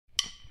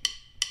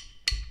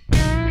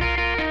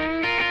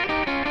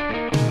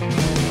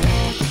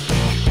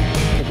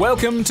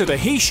Welcome to the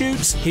He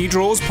Shoots, He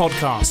Draws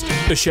podcast,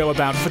 the show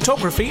about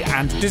photography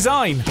and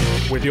design,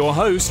 with your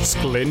hosts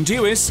Glyn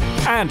Dewis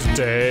and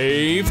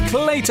Dave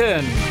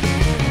Clayton.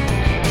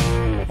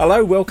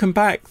 Hello, welcome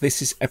back. This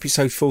is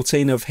episode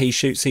 14 of He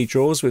Shoots, He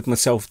Draws with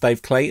myself,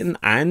 Dave Clayton,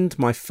 and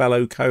my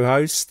fellow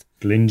co-host,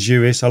 Glyn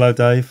Dewis. Hello,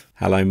 Dave.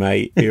 Hello,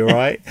 mate. You all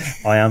right?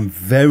 I am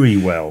very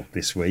well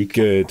this week.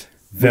 Good.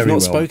 Very We've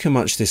not well. spoken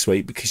much this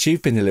week because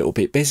you've been a little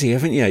bit busy,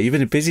 haven't you? You've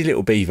been a busy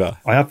little beaver.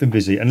 I have been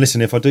busy. And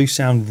listen, if I do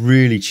sound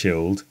really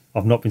chilled,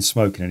 I've not been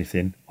smoking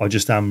anything. I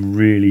just am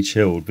really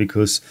chilled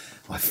because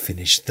I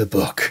finished the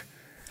book.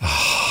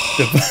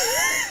 The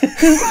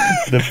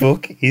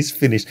book is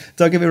finished.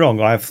 Don't get me wrong,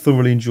 I have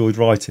thoroughly enjoyed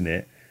writing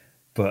it,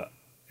 but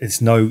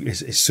it's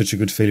such a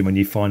good feeling when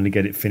you finally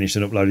get it finished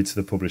and uploaded to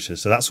the publisher.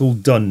 So that's all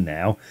done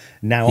now.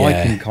 Now I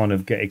can kind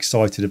of get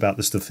excited about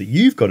the stuff that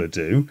you've got to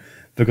do,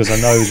 because I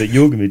know that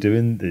you're going to be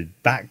doing the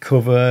back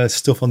cover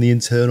stuff on the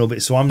internal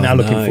bit. So I'm now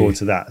looking forward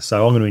to that.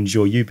 So I'm going to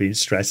enjoy you being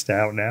stressed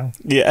out now.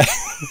 Yeah.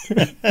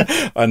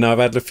 I know I've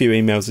had a few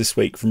emails this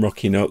week from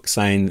Rocky Nook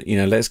saying,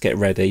 let's get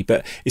ready.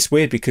 But it's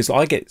weird because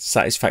I get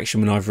satisfaction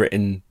when I've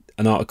written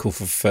an article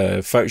for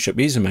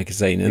Photoshop User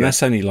Magazine, and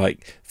that's only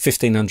like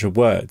 1,500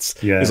 words.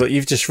 Yeah. It's like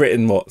you've just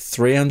written,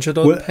 300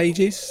 odd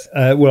pages?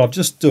 Well, I've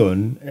just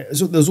done...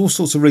 There's all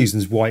sorts of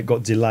reasons why it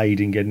got delayed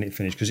in getting it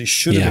finished, because it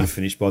should have been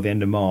finished by the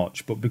end of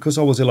March. But because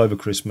I was ill over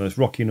Christmas,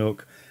 Rocky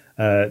Nook,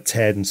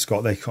 Ted and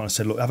Scott, they kind of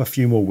said, look, have a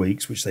few more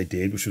weeks, which they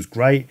did, which was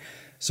great.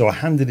 So I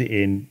handed it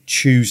in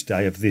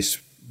Tuesday of this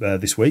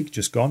week,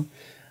 just gone.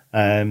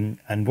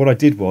 And what I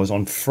did was,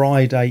 on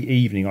Friday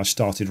evening, I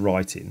started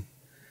writing.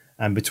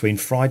 And between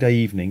Friday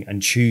evening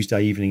and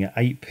Tuesday evening at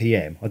 8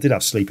 p.m, I did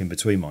have sleep in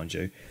between, mind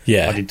you.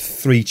 Yeah. I did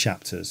 3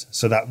 chapters.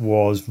 So that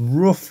was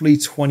roughly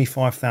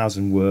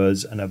 25,000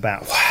 words and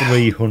about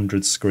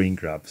 300 screen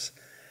grabs.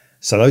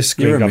 So those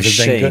screen grabs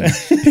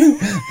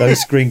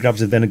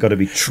have then got to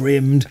be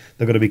trimmed.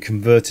 They've got to be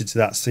converted to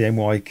that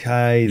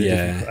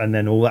CMYK, and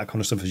then all that kind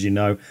of stuff, as you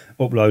know,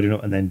 uploading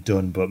up and then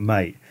done. But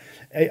mate,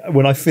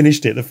 when I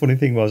finished it, the funny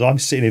thing was, I'm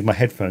sitting with my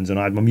headphones and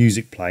I had my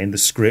music playing, the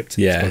script.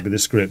 Yeah. It's got to be the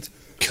script.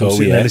 Cool, so I'm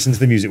sitting there listening to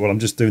the music while I'm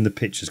just doing the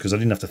pictures, because I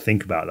didn't have to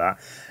think about that.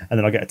 And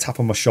then I get a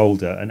tap on my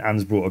shoulder and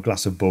Anne's brought a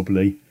glass of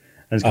bubbly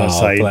and it's going to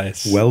say,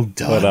 well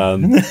done. Well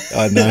done.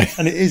 I know.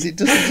 And it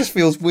just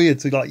feels weird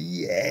to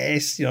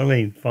yes, you know what I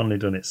mean? Finally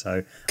done it.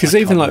 So because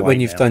even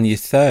when you've done your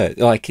third,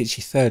 it's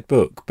your third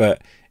book,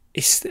 but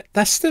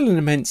that's still an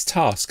immense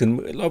task.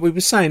 And like we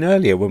were saying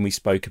earlier when we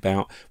spoke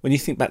about, when you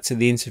think back to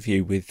the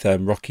interview with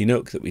Rocky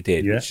Nook that we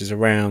did, which is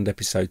around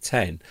episode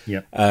 10,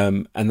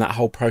 and that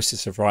whole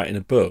process of writing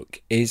a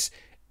book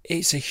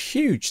it's a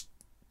huge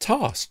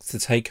task to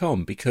take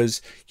on,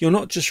 because you're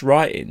not just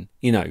writing,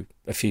 a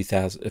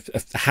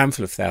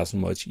handful of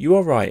thousand words. You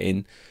are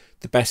writing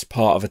the best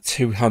part of a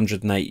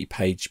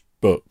 280-page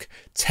book,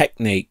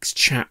 techniques,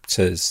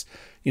 chapters,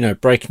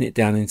 breaking it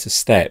down into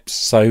steps.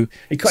 So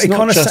it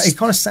kind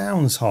of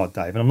sounds hard,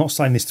 Dave. And I'm not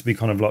saying this to be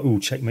kind of like, oh,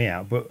 check me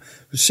out, but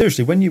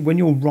seriously, when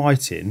you're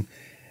writing,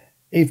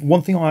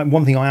 one thing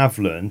I have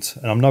learned,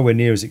 and I'm nowhere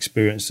near as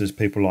experienced as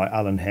people like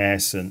Alan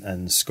Hess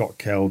and Scott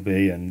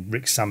Kelby and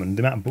Rick Salmon,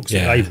 the amount of books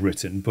that they've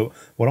written. But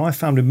what I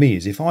found with me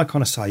is, if I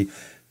kind of say,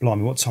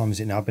 blimey, what time is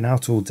it now? I've been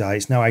out all day.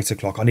 It's now 8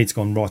 o'clock. I need to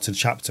go and write a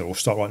chapter or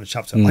start writing a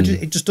chapter.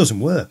 It just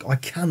doesn't work. I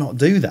cannot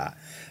do that.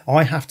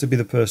 I have to be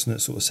the person that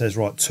sort of says,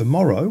 right,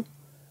 tomorrow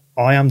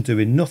I am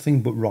doing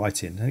nothing but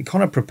writing. And it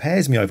kind of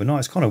prepares me overnight.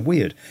 It's kind of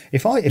weird.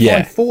 If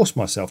I force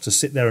myself to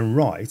sit there and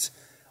write,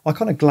 I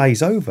kind of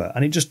glaze over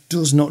and it just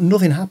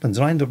nothing happens.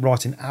 And I end up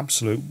writing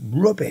absolute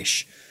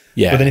rubbish.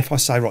 Yeah. But then if I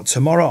say, right,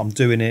 tomorrow I'm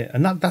doing it,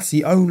 and that's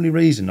the only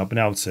reason I've been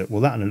able to,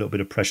 that and a little bit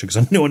of pressure, because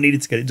I knew I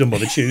needed to get it done by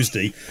the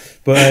Tuesday.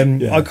 But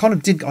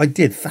I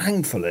did,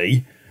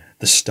 thankfully,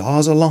 the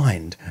stars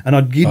aligned. And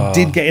I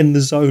did get in the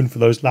zone for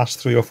those last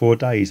 3 or 4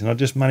 days. And I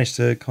just managed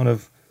to kind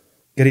of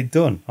get it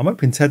done. I'm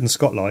hoping Ted and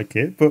Scott like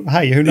it, but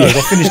hey, who knows?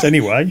 I finished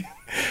anyway.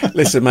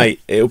 Listen, mate,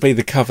 it'll be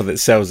the cover that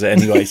sells it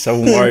anyway, so I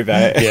won't worry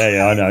about it.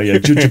 Yeah, I know. Yeah,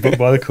 judge a book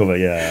by the cover.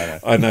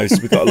 Yeah, I know.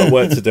 So we've got a lot of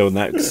work to do on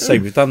that. So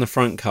we've done the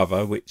front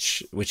cover,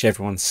 which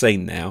everyone's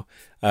seen now.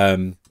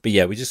 But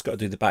yeah, we just got to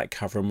do the back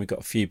cover, and we've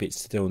got a few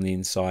bits to do on the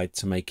inside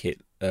to make it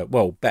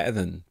better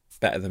than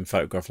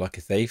Photograph Like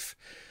a Thief.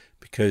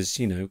 Because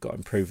we've got to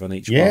improve on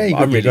each one. Yeah,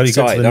 I'm really excited.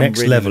 Go to the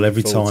next level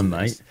every time,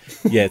 mate.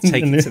 Yeah,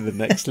 take it to the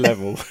next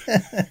level.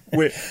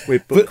 We're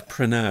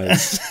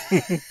bookpreneurs.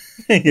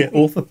 Yeah,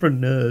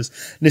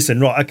 authorpreneurs.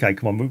 Listen, right? Okay,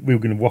 come on. We're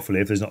going to waffle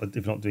here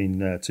if not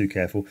being too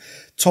careful.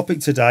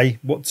 Topic today.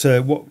 What?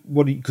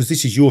 Because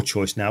this is your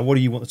choice now. What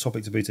do you want the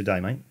topic to be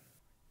today, mate?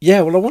 Yeah,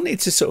 well, I wanted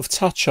to sort of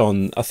touch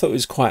on. I thought it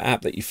was quite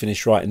apt that you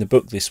finished writing the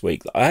book this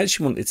week. I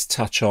actually wanted to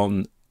touch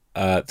on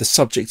the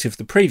subject of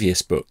the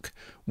previous book,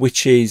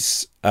 which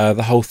is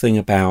the whole thing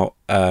about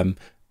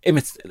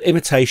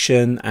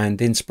imitation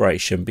and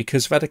inspiration,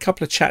 because I've had a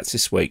couple of chats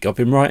this week. I've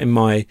been writing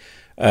my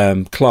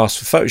class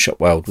for Photoshop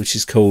World, which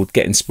is called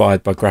Get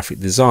Inspired by Graphic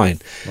Design.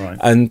 Right.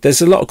 And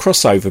there's a lot of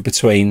crossover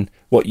between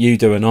what you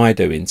do and I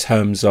do in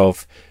terms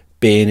of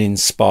being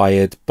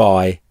inspired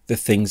by the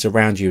things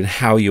around you and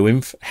how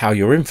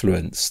you're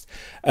influenced.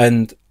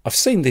 And I've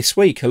seen this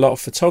week a lot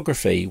of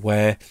photography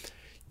where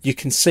you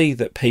can see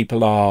that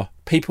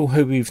people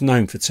who we've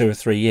known for 2 or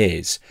 3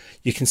 years,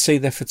 you can see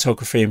their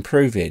photography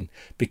improving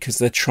because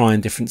they're trying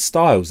different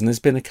styles. And there's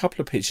been a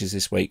couple of pictures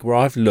this week where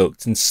I've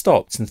looked and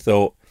stopped and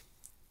thought,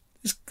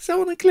 is that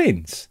one of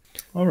Glyn's?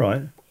 All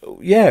right.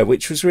 Yeah,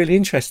 which was really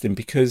interesting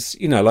because,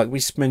 like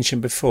we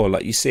mentioned before,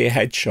 like you see a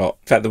headshot.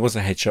 In fact, there was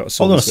a headshot.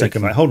 Hold on a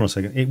second, mate. Hold on a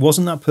second. It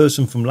wasn't that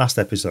person from last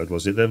episode,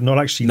 was it? They've not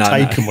actually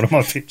taken one of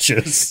my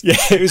pictures. Yeah,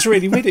 it was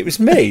really weird. It was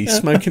me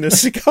smoking a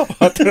cigar.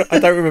 I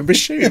don't remember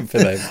shooting for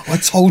them. I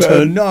told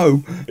her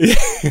no. Yeah.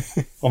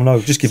 Oh,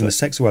 no, just giving the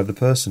sex away of the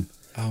person.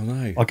 Oh,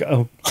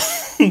 no.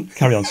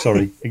 Carry on,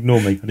 sorry.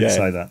 Ignore me. I didn't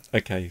say that.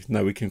 Okay,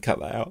 no, we can cut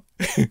that out.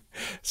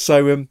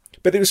 So,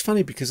 but it was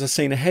funny because I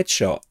seen a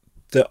headshot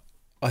that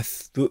I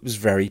thought was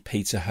very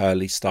Peter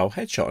Hurley style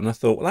headshot. And I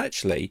thought, well,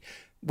 actually,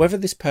 whether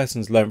this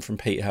person's learned from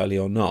Peter Hurley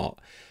or not,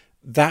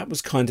 that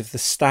was kind of the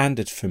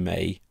standard for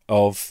me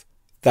of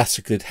that's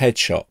a good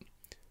headshot.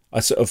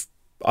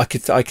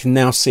 I can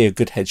now see a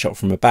good headshot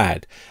from a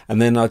bad.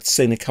 And then I'd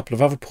seen a couple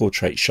of other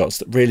portrait shots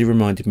that really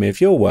reminded me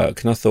of your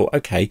work. And I thought,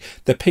 okay,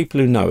 the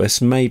people who know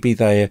us, maybe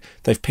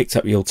they've picked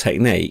up your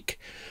technique.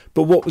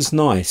 But what was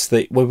nice,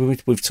 that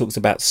we've talked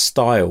about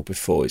style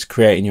before, it's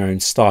creating your own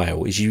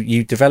style, is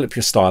you develop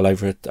your style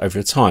over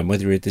a time,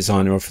 whether you're a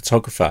designer or a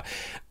photographer.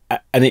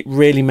 And it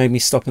really made me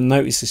stop and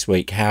notice this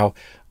week how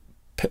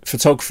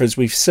photographers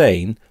we've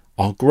seen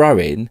are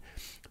growing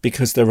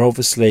because they're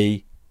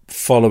obviously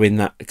following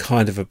that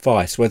kind of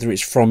advice, whether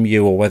it's from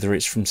you or whether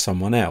it's from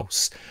someone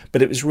else.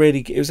 But it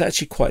was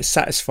actually quite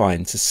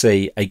satisfying to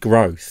see a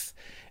growth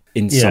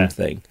in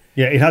something.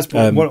 Yeah, it has.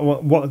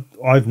 What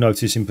I've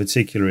noticed in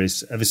particular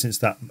is ever since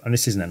that, and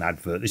this isn't an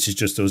advert, this is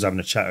just us having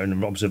a chat and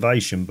an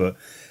observation, but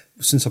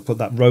since I put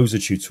that Rosa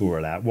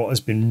tutorial out, what has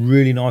been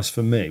really nice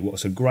for me,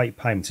 what's a great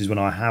payment, is when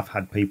I have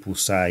had people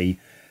say,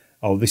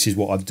 oh, this is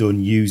what I've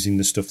done using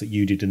the stuff that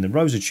you did in the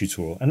Rosa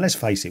tutorial. And let's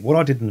face it, what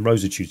I did in the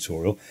Rosa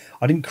tutorial,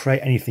 I didn't create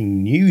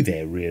anything new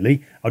there,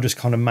 really. I just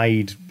kind of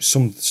made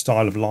some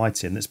style of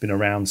lighting that's been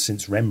around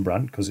since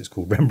Rembrandt, because it's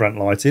called Rembrandt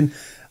lighting.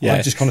 Yeah.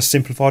 I just kind of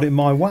simplified it in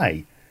my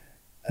way.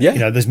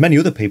 Yeah. There's many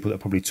other people that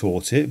probably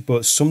taught it,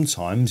 but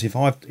sometimes if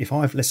I've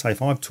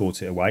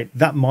taught it away,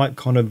 that might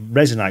kind of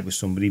resonate with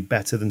somebody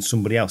better than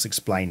somebody else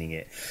explaining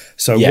it.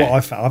 So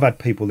what I've had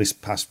people this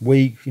past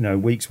week,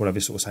 weeks,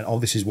 whatever, sort of saying, oh,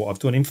 this is what I've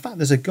done. In fact,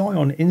 there's a guy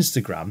on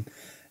Instagram,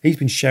 he's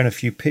been sharing a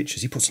few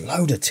pictures. He puts a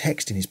load of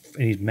text in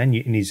his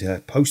menu, in his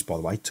post, by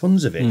the way,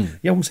 tons of it.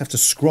 You almost have to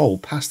scroll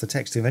past the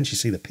text to eventually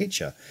see the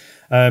picture.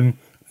 But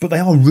they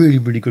are really,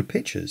 really good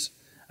pictures.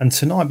 And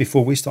tonight,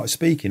 before we started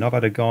speaking, I've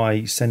had a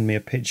guy send me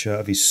a picture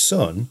of his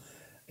son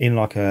in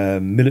like a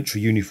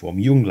military uniform,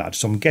 young lad.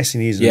 So I'm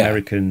guessing he's an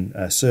American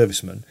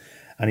serviceman.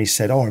 And he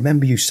said, oh, I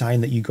remember you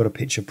saying that you got a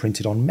picture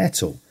printed on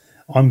metal.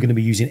 I'm going to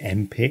be using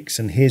MPix,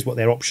 and here's what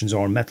their options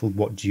are on metal.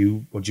 What do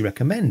you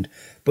recommend?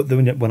 But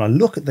then when I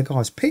look at the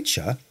guy's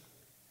picture,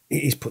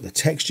 he's put the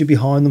texture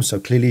behind them. So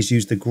clearly he's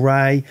used the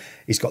grey.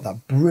 He's got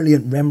that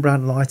brilliant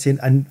Rembrandt lighting.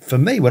 And for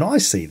me, when I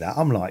see that,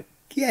 I'm like,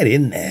 get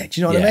in there. Do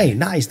you know what I mean?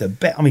 That is the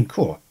best. I mean,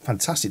 cool,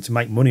 fantastic to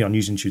make money on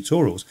using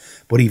tutorials,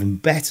 but even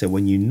better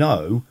when you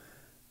know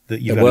that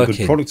you've got a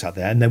good product out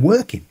there and they're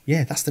working.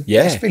 Yeah, that's the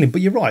best feeling.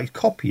 But you're right,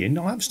 copying,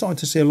 I'm starting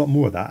to see a lot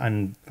more of that,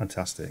 and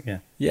fantastic.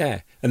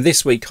 Yeah. And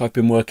this week I've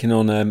been working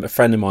on a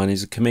friend of mine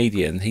who's a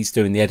comedian. He's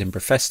doing the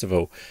Edinburgh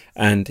Festival,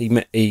 and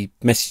he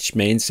messaged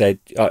me and said,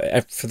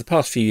 for the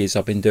past few years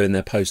I've been doing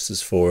their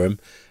posters for him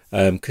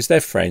because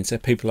they're friends, they're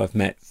people I've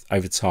met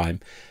over time.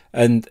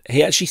 And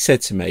he actually said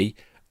to me,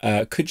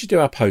 could you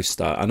do our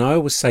poster? And I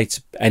always say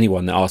to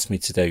anyone that asks me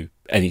to do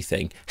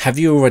anything, have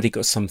you already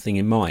got something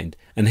in mind?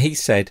 And he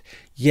said,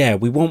 yeah,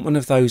 we want one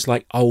of those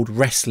like old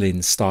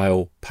wrestling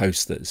style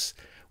posters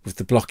with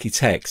the blocky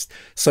text.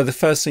 So the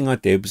first thing I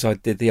did was I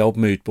did the old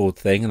mood board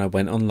thing, and I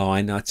went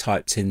online and I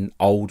typed in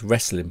old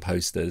wrestling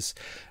posters,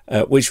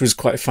 which was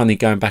quite funny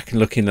going back and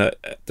looking at,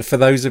 for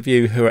those of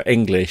you who are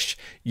English,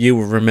 you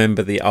will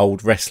remember the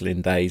old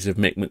wrestling days of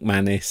Mick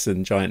McManus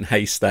and Giant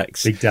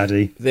Haystacks. Big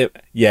Daddy.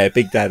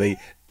 Big Daddy.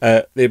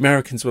 The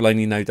Americans will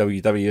only know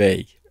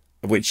WWE,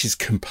 which is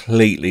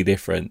completely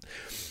different.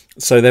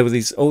 So there were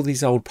all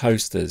these old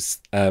posters.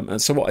 And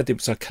so what I did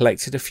was I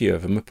collected a few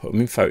of them, I put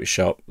them in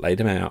Photoshop, laid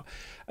them out,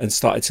 and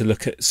started to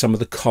look at some of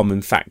the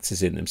common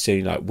factors in them,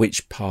 seeing like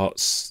which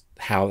parts,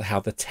 how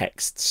the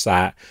text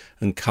sat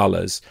and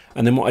colours.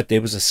 And then what I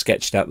did was I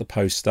sketched out the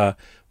poster,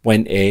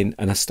 went in,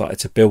 and I started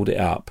to build it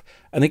up.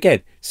 And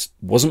again, it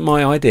wasn't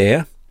my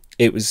idea.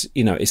 It was,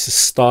 it's a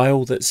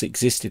style that's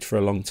existed for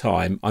a long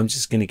time. I'm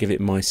just going to give it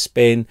my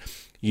spin,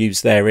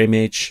 use their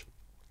image.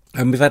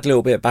 And we've had a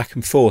little bit of back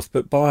and forth,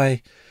 but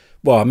the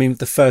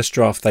first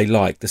draft they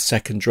liked. The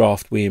second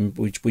draft we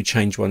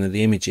changed one of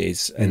the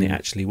images, and it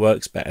actually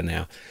works better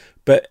now.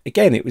 But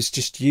again, it was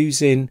just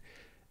using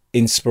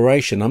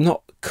inspiration. I'm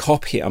not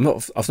copying.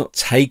 I've not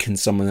taken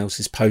someone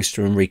else's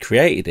poster and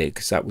recreated it,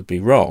 because that would be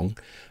wrong.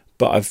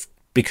 But I've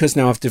because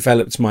now I've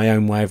developed my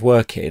own way of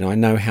working, I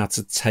know how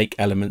to take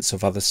elements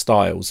of other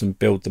styles and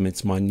build them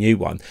into my new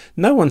one.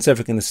 No one's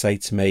ever going to say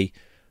to me,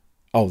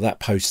 oh, that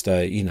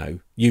poster,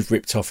 you've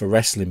ripped off a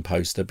wrestling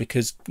poster,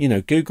 because,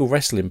 Google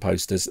wrestling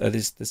posters,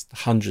 there's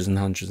hundreds and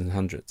hundreds and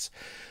hundreds.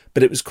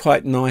 But it was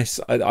quite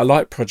nice. I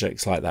like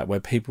projects like that where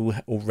people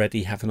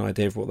already have an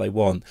idea of what they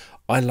want.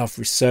 I love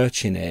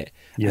researching it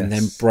and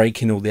then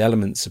breaking all the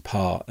elements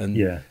apart.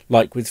 And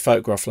like with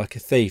Photograph Like a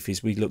Thief,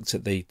 is we looked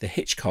at the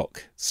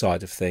Hitchcock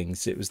side of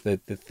things. It was the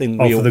thing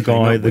we all for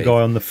the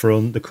guy on the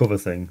front, the cover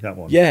thing, that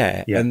one.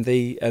 Yeah. And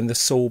the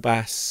Saul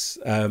Bass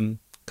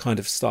kind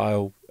of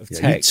style of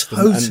text. You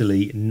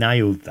totally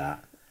nailed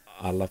that.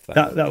 I love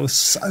that. That was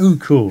so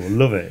cool.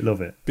 Love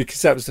it.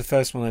 Because that was the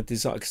first one I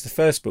designed. Because the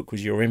first book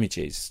was Your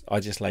Images. I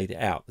just laid it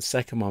out. The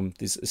second one,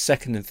 the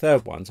second and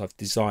third ones, I've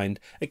designed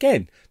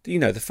again. The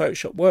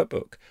Photoshop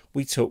workbook.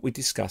 We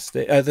discussed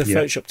it. The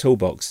Photoshop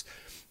toolbox.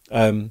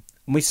 And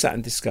we sat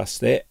and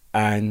discussed it.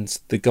 And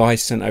the guy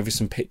sent over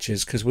some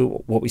pictures because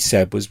what we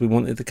said was we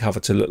wanted the cover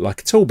to look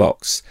like a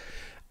toolbox.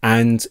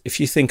 And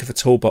if you think of a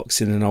toolbox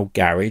in an old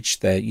garage,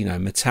 they're,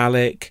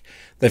 metallic.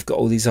 They've got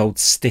all these old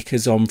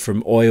stickers on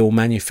from oil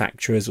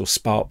manufacturers or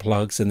spark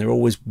plugs, and they're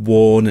always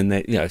worn and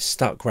they're,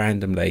 stuck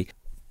randomly.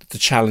 The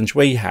challenge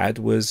we had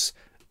was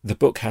the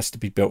book has to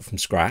be built from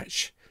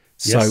scratch.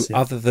 So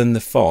other than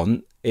the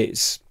font,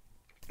 it's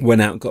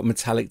went out and got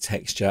metallic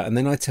texture. And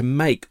then I had to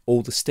make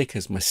all the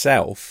stickers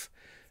myself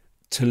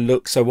to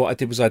look. So what I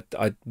did was I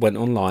went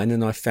online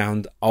and I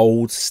found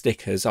old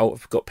stickers.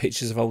 I've got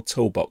pictures of old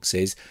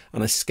toolboxes,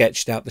 and I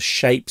sketched out the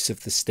shapes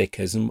of the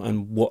stickers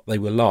and what they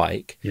were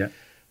like. Yeah.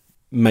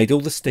 Made all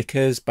the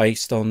stickers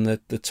based on the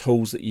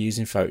tools that you use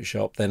in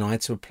Photoshop. Then I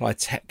had to apply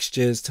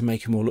textures to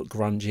make them all look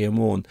grungy and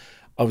worn.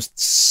 I was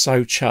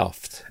so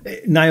chuffed.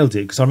 It nailed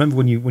it, because I remember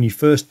when you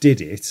first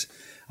did it,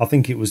 I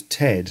think it was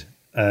Ted,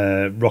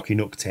 Rocky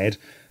Nook Ted,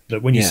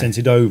 that when you sent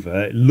it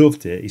over,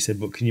 loved it. He said,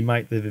 but can you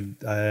make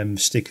the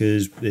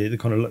stickers, the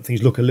kind of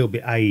things look a little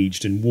bit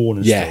aged and worn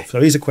and stuff?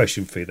 So here's a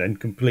question for you then,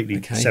 completely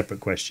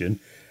separate question.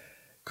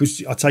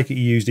 Because I take it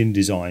you used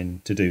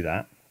InDesign to do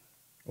that,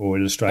 or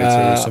Illustrator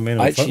or something?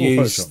 I actually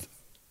used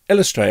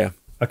Illustrator.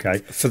 Okay.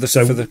 For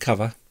the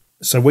cover.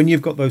 So when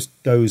you've got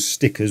those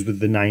stickers with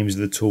the names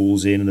of the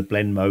tools in and the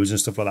blend modes and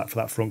stuff like that for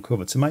that front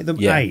cover, to make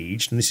them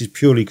aged, and this is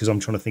purely because I'm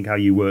trying to think how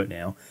you work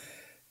now,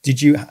 did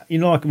you,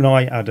 like when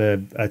I add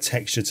a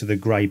texture to the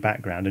grey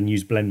background and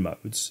use blend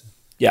modes?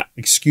 Yeah.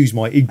 Excuse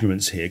my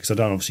ignorance here, because I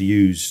don't obviously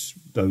use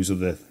those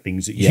other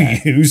things that you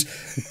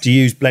use. Do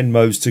you use blend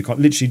modes to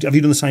literally, have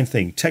you done the same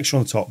thing? Texture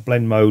on the top,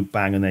 blend mode,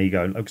 bang, and there you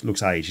go. It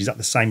looks aged. Is that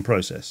the same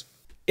process?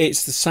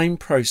 It's the same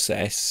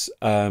process,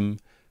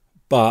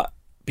 but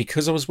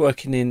because I was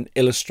working in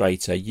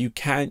Illustrator, you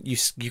can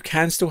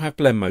still have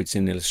blend modes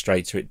in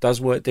Illustrator. It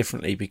does work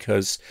differently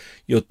because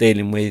you're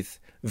dealing with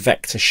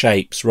vector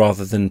shapes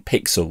rather than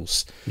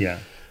pixels. Yeah.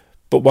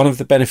 But one of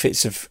the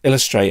benefits of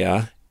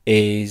Illustrator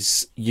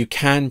is you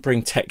can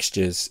bring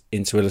textures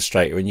into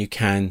Illustrator and you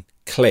can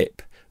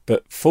clip.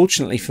 But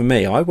fortunately for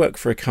me, I work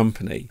for a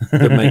company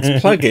that makes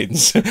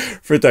plugins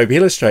for Adobe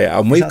Illustrator,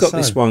 and we've got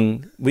this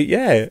one.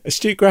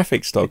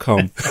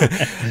 AstuteGraphics.com,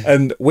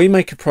 and we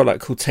make a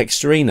product called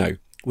Texturino,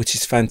 which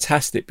is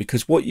fantastic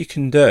because what you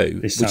can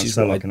do, which is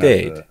what I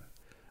did. Advert.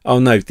 Oh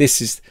no,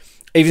 this is,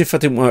 even if I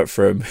didn't work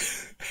for them,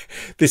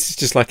 this is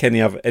just like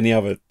any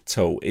other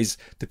tool. Is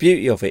the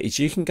beauty of it is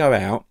you can go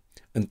out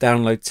and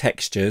download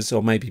textures,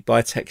 or maybe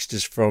buy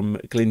textures from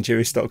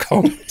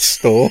glendewis.com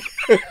store.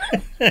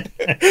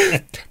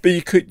 But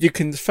you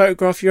can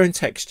photograph your own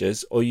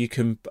textures, or you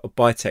can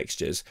buy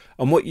textures.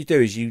 And what you do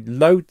is you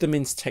load them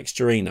into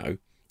Texturino,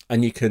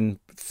 and you can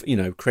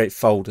create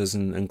folders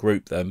and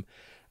group them.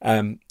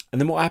 And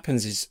then what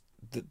happens is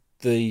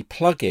the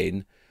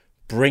plugin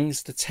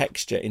brings the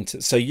texture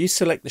into. So you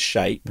select the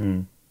shape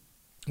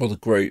or the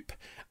group,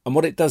 and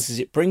what it does is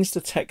it brings the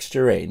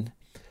texture in.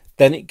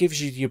 Then it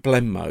gives you your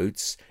blend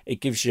modes. It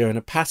gives you an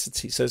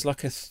opacity. So it's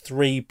like a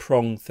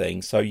 3-prong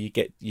thing. So you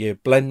get your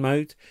blend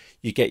mode,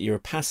 you get your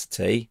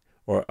opacity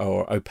or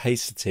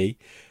opacity,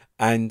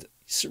 and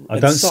I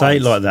don't say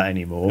it like that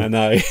anymore. I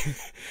know.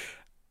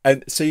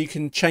 And so you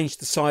can change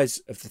the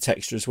size of the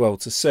texture as well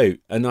to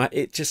suit. And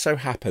it just so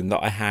happened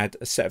that I had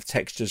a set of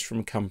textures from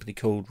a company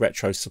called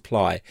Retro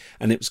Supply,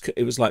 and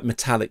it was like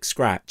metallic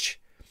scratch.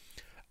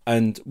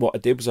 And what I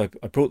did was I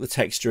brought the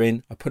texture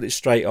in, I put it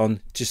straight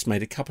on, just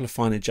made a couple of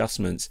fine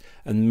adjustments,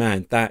 and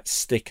man,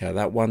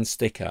 that one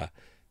sticker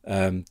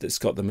that's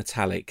got the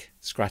metallic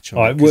scratch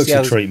on it. It works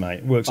a treat, mate.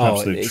 It works an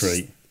absolute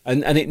treat.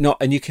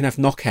 And you can have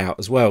knockout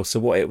as well.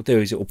 So what it will do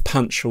is it will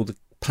punch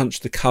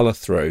the colour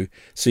through,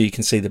 so you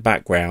can see the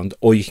background,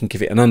 or you can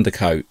give it an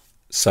undercoat.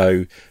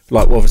 So,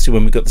 like obviously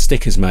when we got the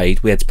stickers made,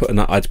 I had to put an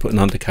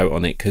undercoat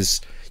on it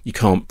because you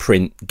can't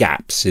print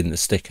gaps in the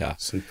sticker.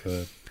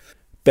 Superb.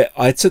 But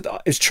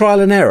it's trial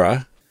and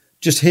error.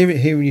 Just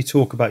hearing you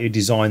talk about your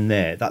design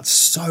there, that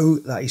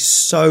is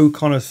so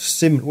kind of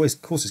similar. Well,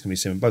 of course it's going to be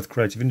similar, both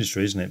creative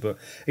industry, isn't it? But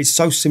it's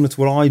so similar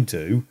to what I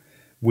do,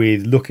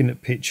 with looking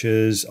at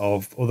pictures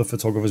of other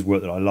photographers'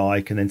 work that I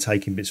like and then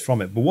taking bits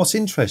from it. But what's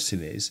interesting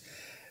is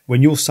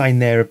when you're saying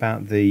there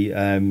about the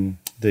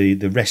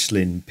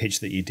wrestling pitch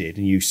that you did,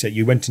 and you said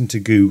you went into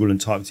Google and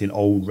typed in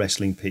old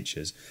wrestling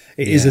pictures.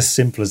 It is as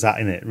simple as that,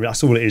 isn't it?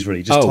 That's all it is,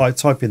 really. Just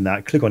type in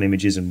that, click on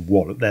images, and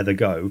wallop, there they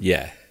go.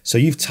 Yeah. So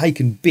you've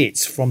taken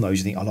bits from those.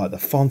 You think, I like the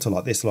font, I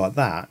like this, I like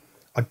that.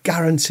 I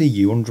guarantee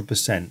you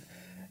 100%,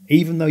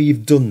 even though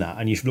you've done that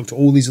and you've looked at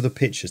all these other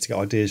pictures to get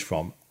ideas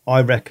from,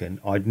 I reckon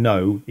I'd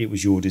know it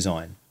was your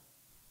design.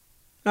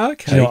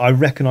 Okay. Do you know, I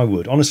reckon I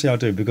would. Honestly, I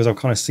do, because I've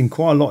kind of seen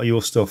quite a lot of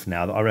your stuff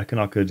now that I reckon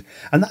I could.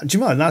 And that, do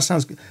you know,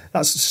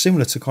 that's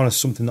similar to kind of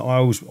something that I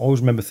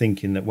always remember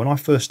thinking, that when I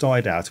first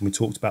started out and we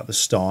talked about the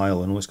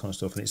style and all this kind of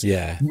stuff, and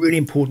it's really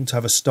important to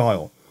have a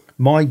style.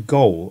 My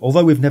goal,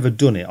 although we've never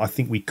done it, I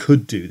think we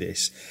could do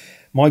this.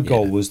 My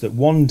goal was that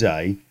one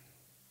day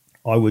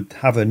I would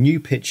have a new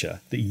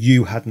picture that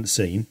you hadn't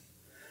seen,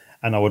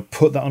 and I would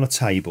put that on a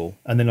table,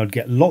 and then I'd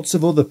get lots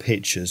of other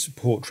pictures,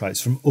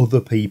 portraits from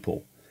other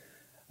people,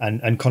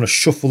 and kind of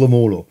shuffle them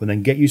all up, and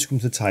then get you to come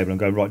to the table and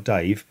go, right,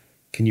 Dave,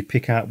 can you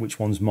pick out which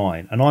one's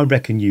mine? And I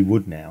reckon you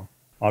would now.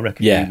 I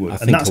reckon you would. I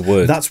think I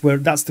would.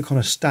 That's the kind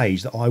of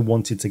stage that I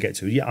wanted to get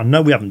to. Yeah, I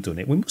know we haven't done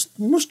it. We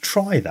must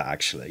try that,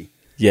 actually.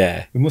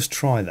 Yeah. We must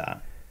try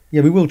that.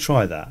 Yeah, we will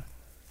try that.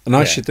 And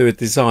I should do a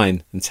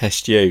design and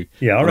test you.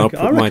 Yeah, I'll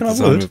put my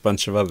design with a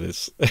bunch of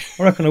others.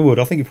 I reckon I would.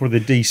 I think it's probably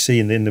the DC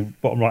in the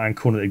bottom right-hand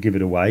corner to give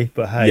it away.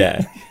 But hey.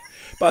 Yeah.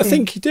 But I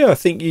think you do. I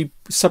think you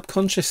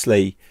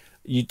subconsciously,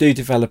 you do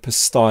develop a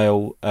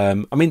style.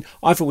 I mean,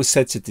 I've always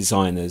said to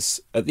designers,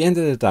 at the end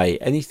of the day,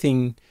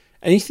 anything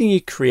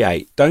you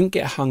create, don't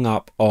get hung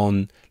up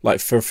on, like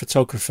for a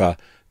photographer,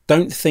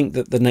 don't think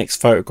that the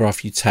next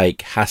photograph you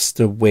take has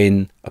to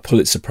win a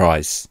Pulitzer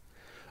Prize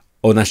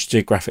or National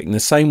Geographic. In the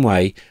same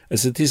way,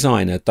 as a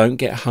designer, don't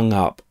get hung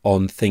up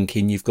on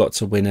thinking you've got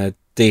to win a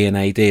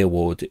D&AD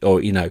award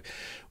or, you know,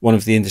 one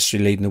of the industry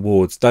leading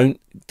awards. Don't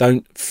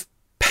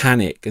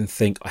panic and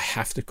think I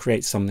have to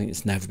create something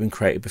that's never been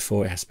created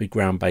before. It has to be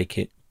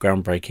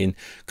groundbreaking.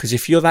 Because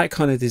if you're that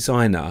kind of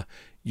designer,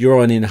 you're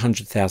earning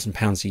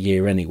 £100,000 a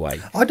year anyway.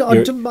 I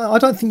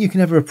don't think you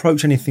can ever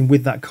approach anything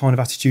with that kind of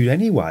attitude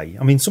anyway.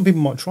 I mean, some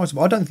people might try to,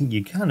 but I don't think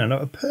you can. And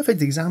a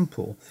perfect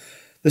example,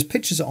 there's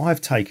pictures that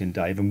I've taken,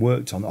 Dave, and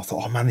worked on. I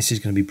thought, oh man, this is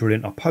going to be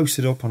brilliant. I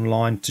posted up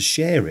online to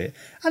share it,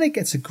 and it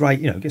gets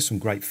gets some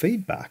great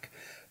feedback.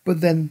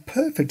 But then,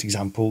 perfect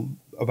example,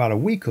 about a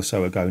week or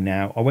so ago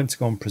now, I went to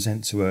go and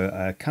present to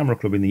a camera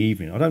club in the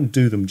evening. I don't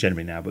do them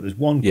generally now, but there's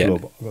one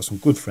club. I've got some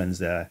good friends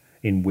there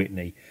in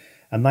Whitney,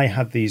 and they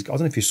had these, I don't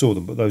know if you saw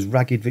them, but those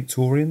ragged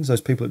Victorians, those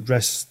people that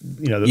dress,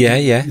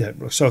 Yeah.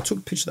 So I took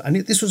a picture of that,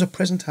 and this was a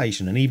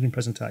presentation, an evening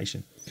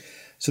presentation.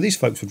 So these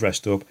folks were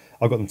dressed up.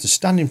 I got them to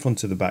stand in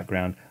front of the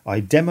background.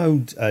 I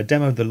demoed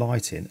the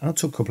lighting, and I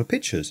took a couple of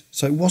pictures.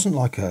 So it wasn't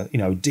like a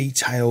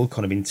detailed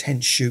kind of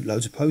intense shoot,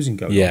 loads of posing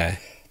going on.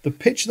 The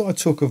picture that I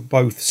took of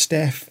both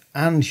Steph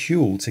and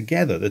Huel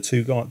together, the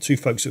two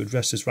folks that were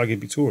dressed as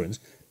ragged Victorians,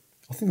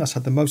 I think that's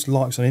had the most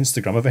likes on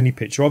Instagram of any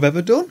picture I've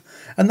ever done.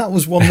 And that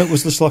was one that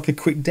was just like a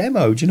quick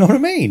demo. Do you know what I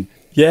mean?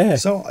 Yeah.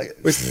 So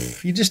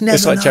you just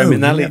never know. Joe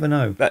McNally, you never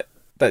know.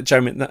 That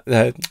Joe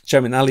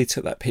McNally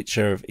took that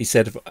picture of, he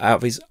said, out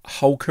of his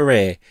whole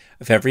career,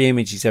 of every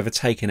image he's ever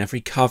taken,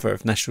 every cover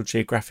of National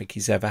Geographic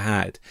he's ever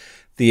had,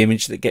 the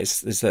image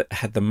that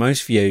had the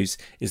most views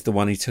is the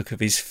one he took of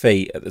his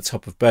feet at the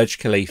top of Burj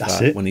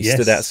Khalifa when he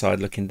stood outside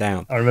looking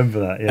down. I remember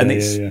that.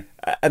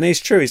 Yeah, and it's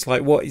true. It's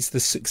like, what is the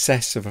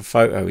success of a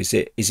photo? Is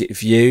it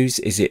views?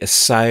 Is it a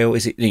sale?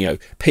 Is it,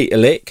 Peter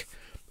Lick,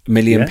 £1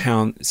 million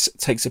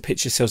takes a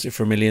picture, sells it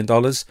for $1 million.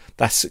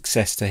 That's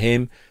success to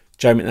him.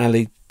 Joe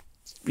McNally,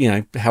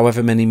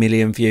 however many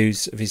million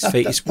views of his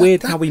feet. It's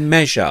weird how we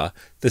measure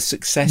the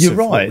success of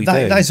what we do.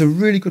 That is a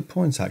really good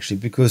point, actually,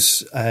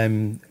 because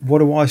what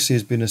do I see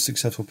as being a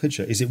successful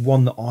picture? Is it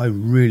one that I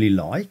really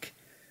like?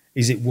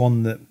 Is it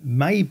one that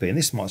maybe, and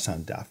this might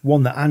sound daft,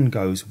 one that Anne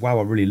goes, wow,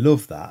 I really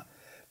love that?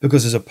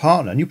 Because as a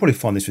partner, and you'll probably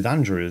find this with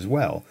Andrew as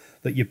well,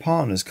 that your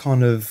partners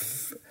kind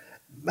of,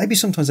 maybe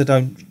sometimes they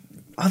don't,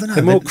 I don't know.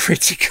 They're more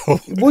critical.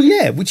 Well,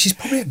 yeah, which is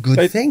probably a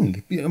good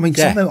thing. I mean,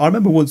 I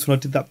remember once when I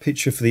did that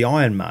picture for the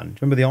Iron Man.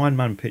 Remember the Iron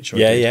Man picture?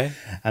 Yeah.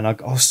 And I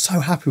was so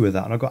happy with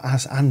that. And I got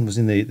asked, Anne was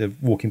in the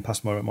walking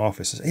past my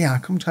office. I said, yeah,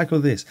 come take a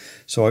look at this.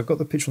 So I got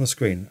the picture on the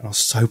screen, and I was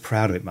so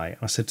proud of it, mate.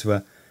 And I said to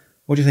her,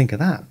 what do you think of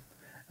that?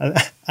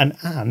 And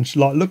Anne, she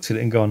looked at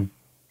it and gone,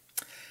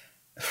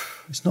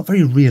 it's not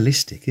very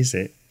realistic, is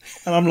it?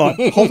 And I'm like,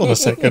 hold on a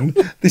second.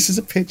 This is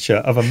a picture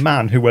of a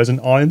man who wears an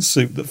iron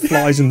suit that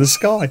flies in the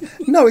sky.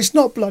 No, it's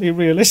not bloody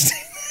realistic.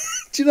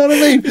 Do you know what I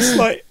mean? It's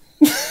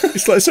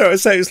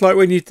like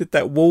when you did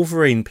that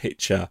Wolverine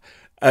picture,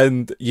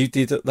 and you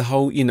did the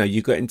whole,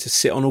 you got him to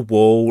sit on a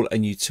wall,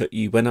 and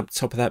you went up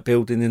top of that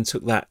building and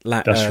took that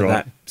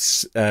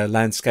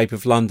landscape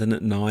of London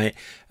at night,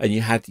 and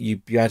you had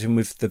him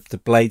with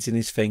the blades in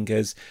his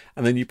fingers,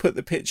 and then you put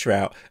the picture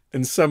out,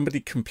 and somebody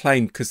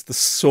complained because the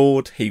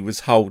sword he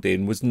was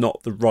holding was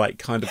not the right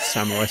kind of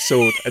samurai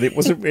sword, and it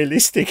wasn't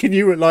realistic. And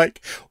you were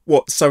like,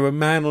 "What? So a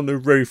man on a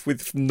roof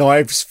with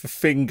knives for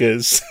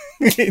fingers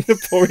in the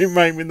pouring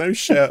rain with no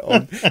shirt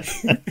on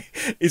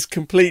is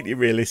completely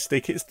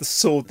realistic. It's the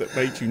sword that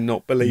made you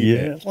not believe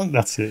it." Yeah,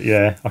 that's it.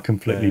 Yeah, I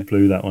completely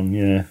blew that one.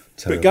 Yeah,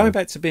 terrible. But going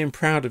back to being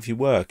proud of your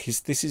work,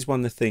 this is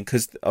one of the things,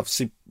 because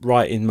obviously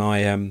writing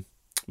my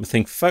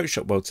thing for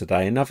Photoshop World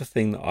today, another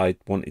thing that I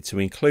wanted to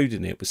include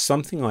in it was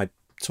something I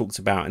talked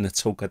about in a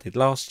talk I did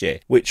last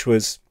year, which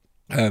was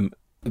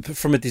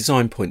from a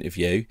design point of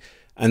view,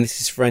 and this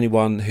is for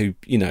anyone who,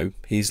 you know,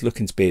 is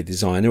looking to be a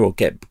designer or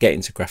get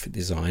into graphic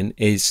design,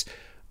 is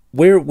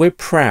we're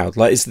proud.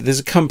 Like, there's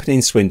a company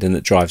in Swindon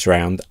that drives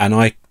around, and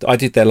I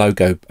did their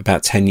logo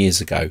about 10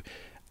 years ago,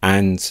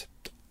 and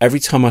every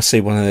time I see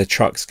one of their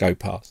trucks go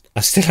past, I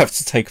still have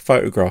to take a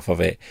photograph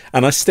of it,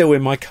 and I still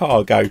in my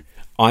car go,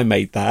 I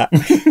made that.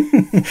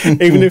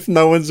 Even if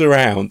no one's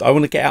around, I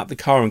want to get out the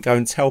car and go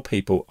and tell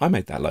people I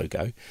made that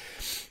logo.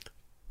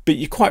 But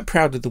you're quite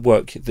proud of the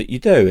work that you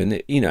do,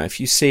 and you know, if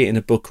you see it in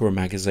a book or a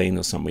magazine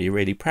or somewhere, you're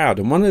really proud.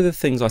 And one of the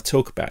things I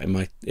talk about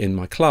in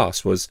my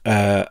class was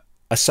I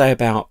say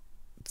about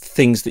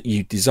things that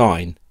you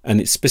design,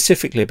 and it's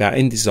specifically about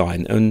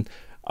InDesign. And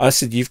I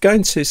said, you've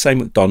gone to, say,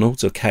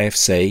 McDonald's or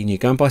KFC, and you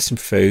go and buy some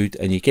food,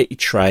 and you get your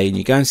tray, and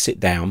you go and sit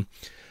down.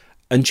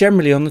 And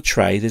generally on the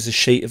tray, there's a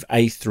sheet of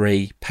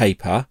A3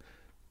 paper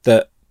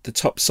that the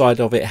top side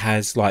of it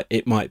has, like,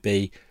 it might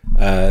be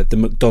the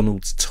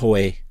McDonald's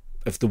toy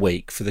of the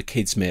week for the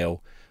kids'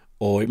 meal,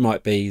 or it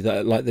might be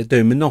that, like, they're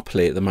doing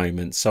Monopoly at the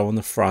moment. So on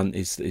the front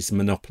is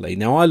Monopoly.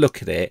 Now I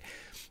look at it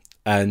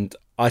and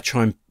I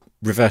try and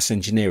reverse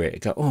engineer it. I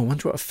go, oh, I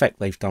wonder what effect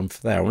they've done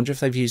for that. I wonder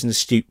if they've used an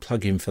Astute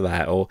plugin for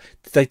that, or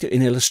did they do it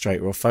in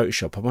Illustrator or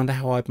Photoshop? I wonder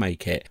how I'd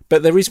make it.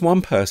 But there is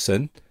one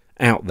person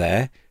out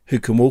there who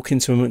can walk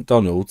into a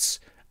McDonald's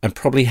and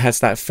probably has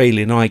that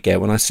feeling I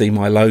get when I see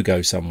my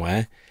logo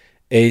somewhere,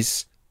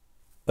 is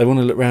they want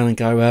to look around and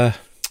go,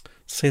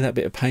 see that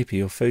bit of paper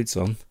your food's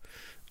on?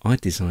 I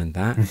designed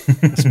that.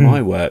 That's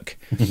my work.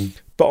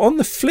 But on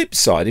the flip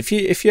side, if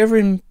you're ever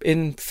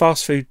in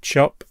fast food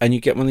shop and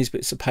you get one of these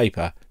bits of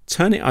paper,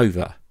 turn it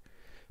over,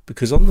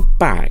 because on the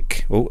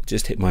back,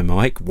 just hit my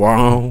mic,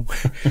 wow.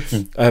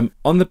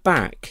 On the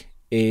back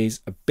is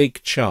a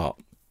big chart.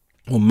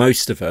 Well,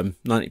 most of them,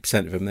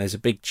 90% of them, there's a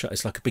big chart.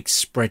 It's like a big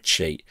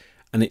spreadsheet,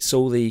 and it's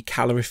all the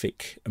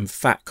calorific and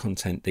fat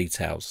content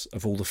details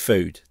of all the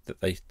food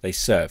that they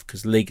serve,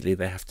 because legally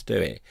they have to do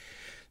it.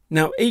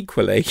 Now,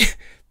 equally,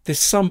 there's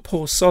some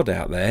poor sod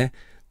out there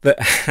that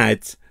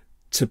had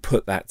to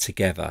put that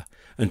together.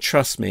 And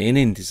trust me, in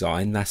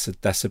InDesign,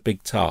 that's a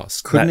big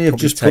task. Couldn't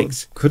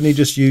he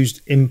just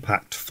used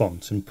impact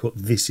font and put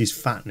 "this is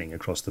fattening"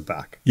 across the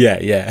back? Yeah.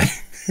 Yeah.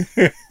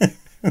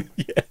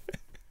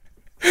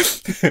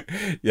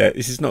 Yeah,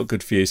 this is not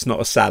good for you. It's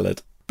not a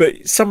salad.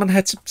 But someone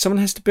has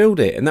to build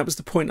it, and that was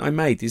the point I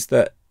made, is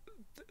that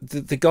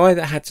the guy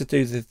that had to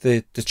do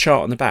the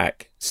chart on the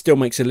back still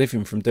makes a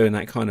living from doing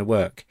that kind of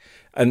work.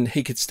 And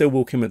he could still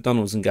walk in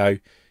McDonald's and go,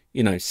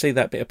 you know, see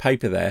that bit of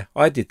paper there?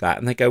 I did that.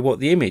 And they go, what,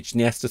 the image?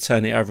 And he has to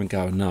turn it over and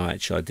go, no,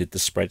 actually, I did the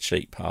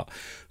spreadsheet part.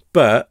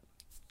 But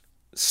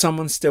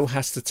someone still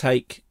has to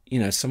take,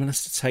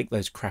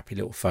 those crappy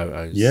little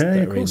photos. Yeah,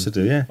 of course they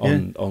do, yeah.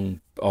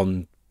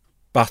 On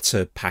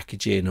butter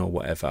packaging or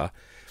whatever.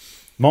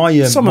 My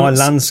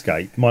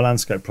landscape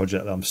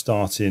project that I'm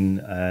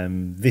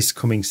starting this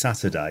coming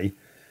Saturday.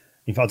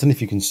 In fact, I don't know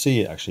if you can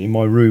see it actually. In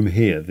my room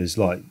here, there's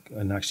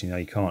and actually no,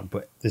 you can't,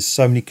 but there's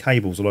so many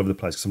cables all over the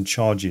place because I'm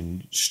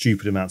charging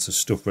stupid amounts of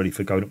stuff ready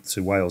for going up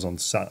to Wales on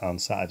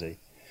Saturday.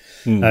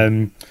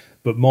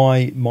 But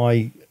my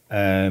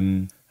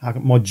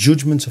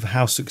judgment of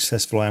how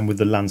successful I am with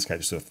the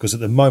landscape stuff, because at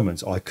the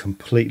moment I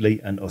completely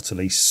and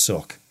utterly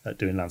suck at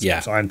doing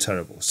landscapes. Yeah. I am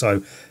terrible.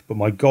 So, but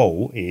my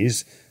goal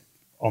is,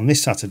 on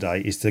this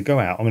Saturday, is to go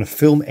out. I'm going to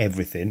film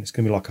everything. It's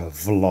going to be like a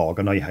vlog.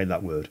 I know you hate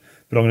that word,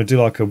 but I'm going to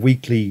do like a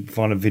weekly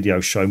kind of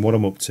video showing what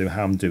I'm up to,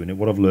 how I'm doing it,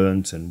 what I've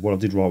learned, and what I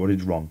did right, what I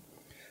did wrong.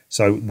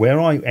 So where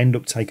I end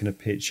up taking a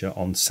picture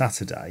on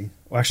Saturday,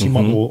 or actually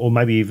or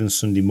maybe even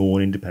Sunday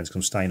morning, depends,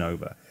 because I'm staying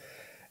over,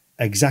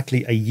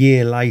 exactly a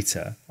year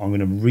later, I'm going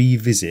to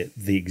revisit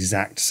the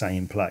exact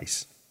same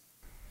place.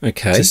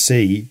 Okay. To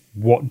see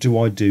what do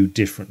I do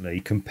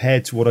differently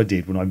compared to what I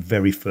did when I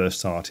very first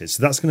started.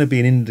 So that's going to be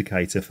an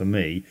indicator for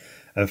me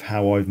of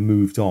how I've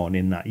moved on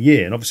in that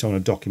year. And obviously I'm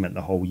going to document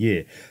the whole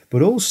year.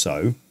 But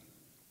also,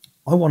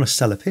 I want to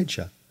sell a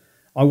picture.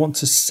 I want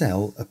to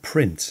sell a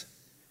print.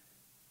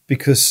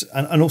 Because,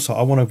 and also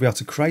I want to be able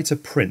to create a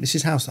print. This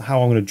is how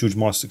I'm going to judge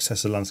my success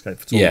as a landscape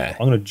photographer. Yeah.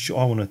 I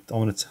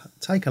want to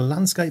take a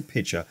landscape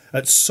picture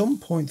at some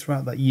point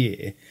throughout that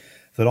year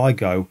that I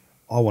go,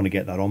 I want to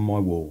get that on my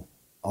wall.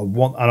 I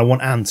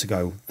want Anne to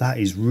go, that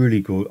is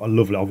really good. I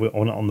love it. I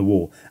want it on the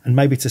wall. And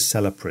maybe to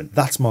sell a print.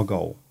 That's my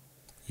goal.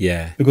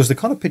 Yeah. Because the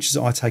kind of pictures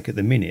that I take at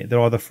the minute,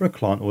 they're either for a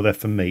client or they're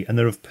for me, and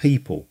they're of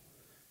people,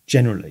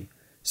 generally.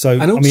 So,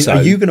 And also,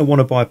 are you going to want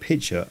to buy a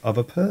picture of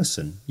a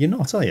person? You're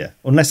not, are you?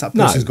 Unless that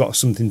person's got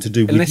something to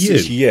do with you. Unless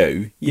it's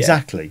you. Yeah.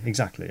 Exactly,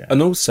 yeah.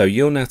 And also,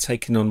 you're now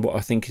taking on what I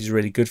think is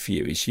really good for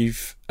you, is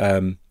you've,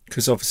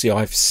 because obviously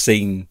I've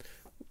seen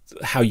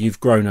how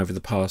you've grown over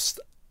the past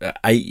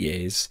 8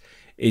 years,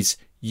 is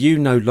you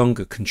no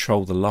longer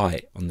control the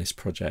light on this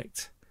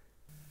project.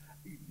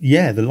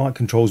 Yeah, the light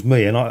controls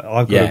me, and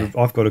I've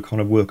got to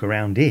kind of work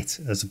around it,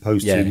 as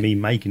opposed to me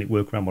making it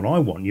work around what I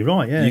want. You're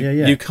right.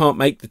 Yeah. You can't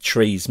make the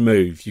trees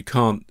move. You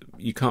can't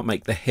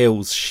make the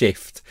hills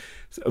shift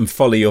and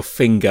follow your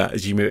finger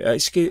as you move.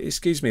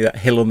 Excuse me, that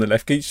hill on the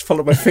left. Can you just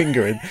follow my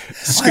finger and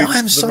scoot I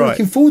am so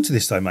looking forward to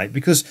this, though, mate,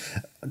 because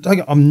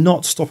I'm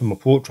not stopping my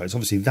portraits.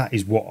 Obviously, that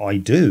is what I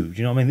do. Do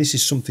you know what I mean? This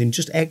is something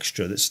just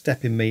extra that's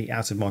stepping me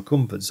out of my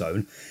comfort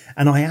zone.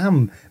 And I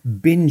am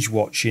binge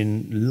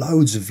watching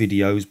loads of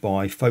videos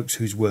by folks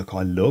whose work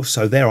I love.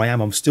 So there I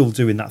am. I'm still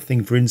doing that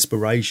thing for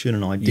inspiration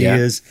and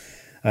ideas,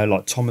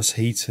 like Thomas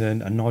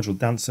Heaton and Nigel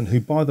Danson,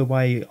 who, by the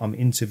way, I'm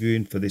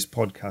interviewing for this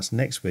podcast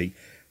next week.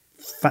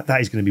 That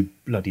is going to be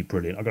bloody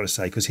brilliant, I've got to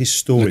say, because his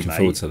story, Looking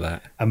forward to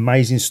that.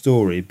 Amazing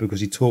story, because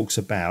he talks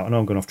about, and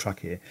I'm going off track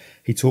here,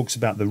 he talks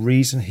about the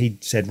reason he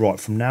said, right,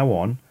 from now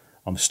on,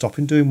 I'm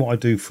stopping doing what I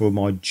do for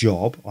my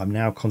job. I'm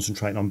now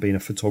concentrating on being a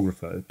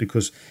photographer,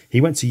 because he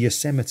went to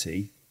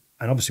Yosemite,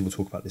 and obviously we'll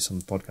talk about this on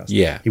the podcast.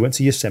 Yeah. He went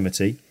to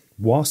Yosemite.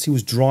 Whilst he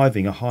was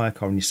driving a hire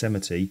car in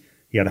Yosemite,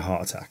 he had a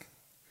heart attack.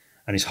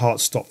 And his heart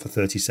stopped for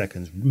 30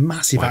 seconds.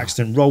 Massive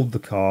accident, rolled the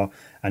car,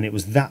 and it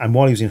was that. And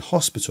while he was in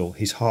hospital,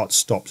 his heart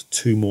stopped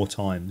 2 more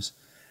times.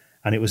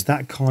 And it was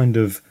that kind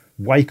of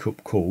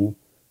wake-up call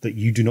that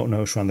you do not know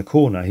what's around the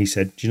corner. He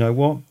said, do you know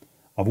what?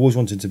 I've always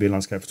wanted to be a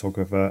landscape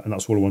photographer, and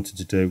that's all I wanted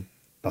to do.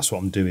 That's what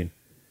I'm doing.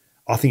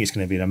 I think it's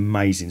going to be an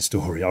amazing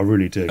story. I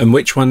really do. And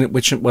which one of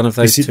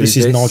those two this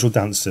is Nigel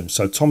Danson.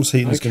 So Thomas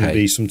Heaton is going to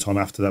be sometime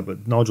after that,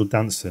 but Nigel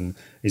Danson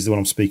is the one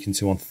I'm speaking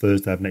to on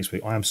Thursday of next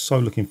week. I am so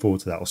looking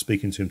forward to that. I was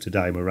speaking to him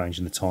today, and we're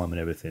arranging the time and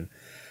everything.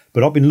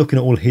 But I've been looking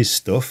at all his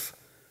stuff,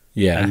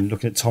 and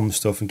looking at Tom's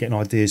stuff and getting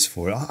ideas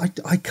for it.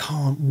 I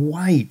can't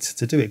wait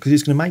to do it, because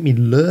it's going to make me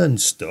learn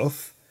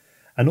stuff,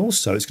 and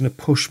also it's going to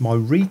push my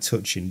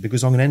retouching,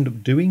 because I'm going to end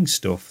up doing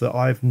stuff that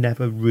I've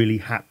never really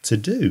had to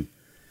do.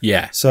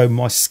 Yeah. So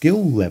my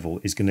skill level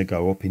is going to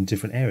go up in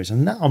different areas,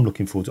 and that I'm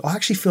looking forward to. I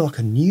actually feel like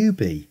a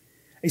newbie.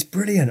 It's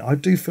brilliant. I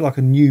do feel like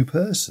a new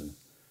person.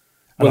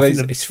 And well, I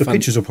think the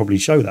pictures will probably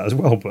show that as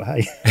well, but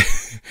hey.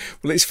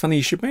 Well, it's funny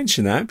you should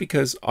mention that,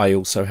 because I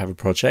also have a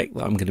project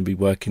that I'm going to be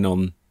working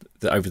on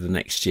over the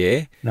next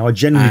year. Now, I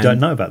genuinely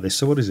don't know about this,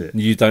 so what is it?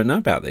 You don't know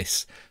about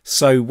this.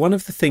 So one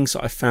of the things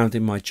that I found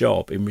in my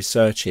job in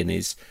researching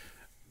is,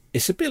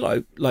 it's a bit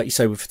like you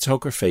say with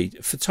photography.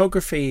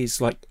 Photography is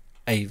like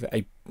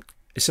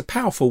it's a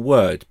powerful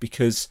word,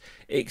 because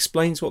it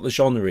explains what the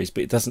genre is,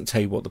 but it doesn't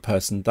tell you what the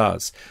person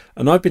does.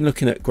 And I've been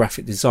looking at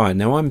graphic design.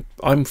 Now,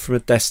 I'm from a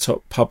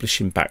desktop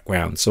publishing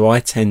background, so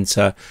I tend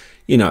to,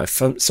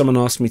 if someone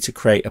asks me to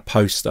create a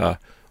poster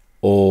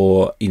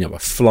or, a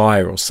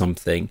flyer or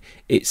something,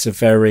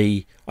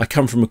 I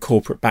come from a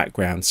corporate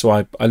background, so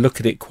I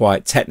look at it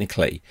quite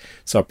technically.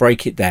 So I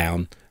break it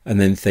down and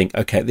then think,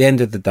 okay, at the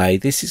end of the day,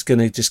 this is going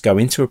to just go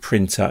into a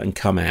printer and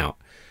come out,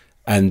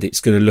 and it's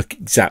going to look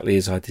exactly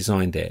as I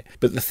designed it.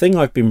 But the thing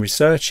I've been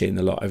researching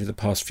a lot over the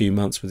past few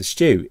months with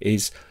Stu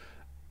is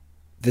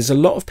there's a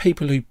lot of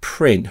people who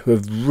print who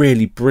are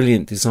really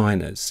brilliant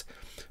designers,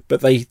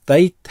 but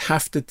they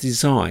have to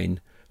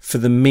design for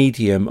the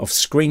medium of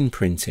screen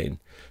printing.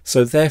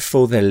 So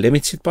therefore they're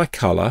limited by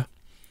colour,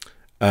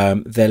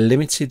 they're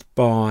limited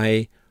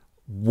by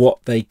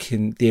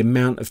the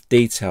amount of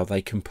detail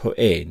they can put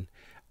in,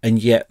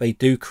 and yet they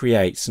do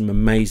create some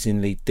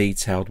amazingly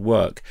detailed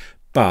work.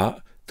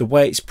 But the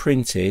way it's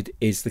printed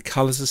is the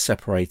colours are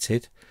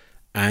separated,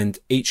 and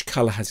each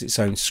colour has its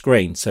own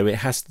screen. So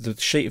the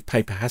sheet of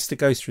paper has to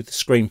go through the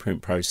screen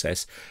print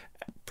process,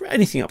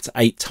 anything up to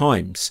 8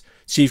 times.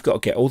 So you've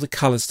got to get all the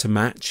colours to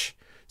match.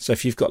 So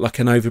if you've got like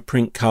an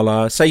overprint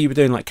colour, say you were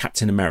doing like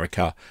Captain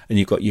America, and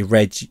you've got your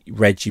red,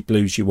 your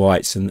blues, your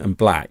whites and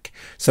black.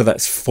 So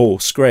that's 4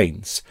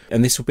 screens.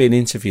 And this will be an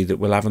interview that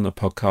we'll have on the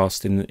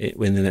podcast in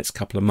the next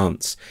couple of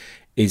months.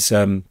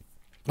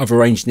 I've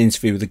arranged an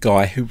interview with a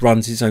guy who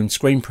runs his own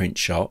screen print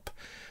shop,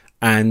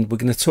 and we're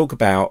going to talk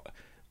about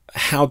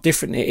how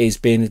different it is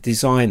being a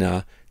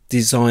designer,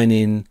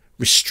 designing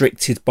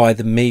restricted by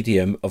the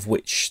medium of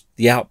which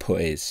the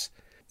output is.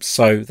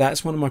 So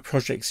that's one of my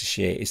projects this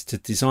year, is to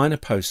design a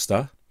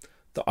poster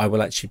that I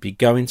will actually be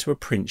going to a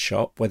print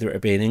shop, whether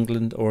it be in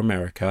England or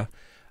America,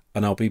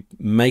 and I'll be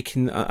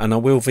making, and I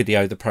will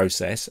video the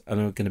process,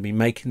 and I'm going to be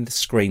making the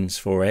screens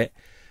for it,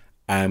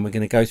 and we're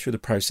going to go through the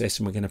process,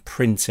 and we're going to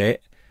print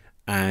it,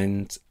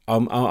 and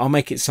I'll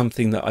make it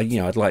something that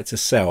I'd like to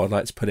sell. I'd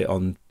like to put it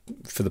on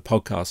for the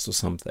podcast or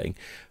something,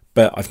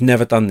 but I've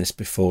never done this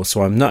before.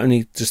 So I'm not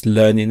only just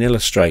learning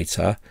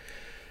Illustrator,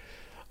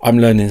 I'm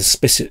learning a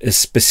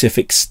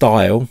specific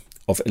style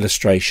of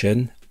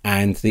illustration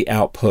and the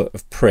output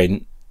of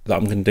print that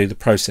I'm going to do the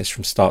process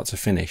from start to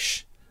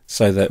finish,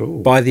 so that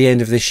Cool. by the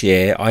end of this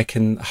year I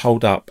can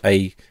hold up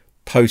a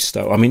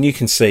poster. I mean, you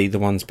can see the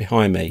ones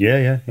behind me.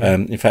 Yeah.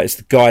 In fact, it's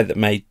the guy that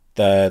made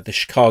the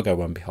Chicago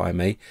one behind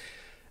me.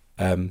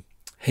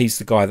 He's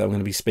the guy that I'm going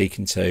to be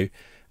speaking to,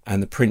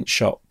 and the print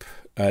shop.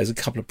 There's a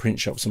couple of print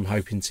shops I'm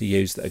hoping to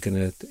use that are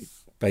going to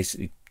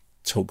basically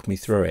talk me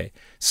through it.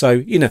 So,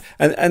 you know,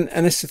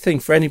 and it's the thing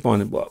for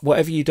anyone,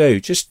 whatever you do,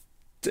 just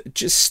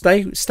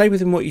stay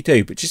within what you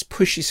do, but just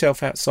push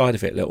yourself outside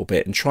of it a little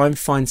bit and try and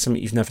find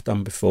something you've never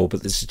done before,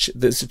 but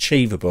that's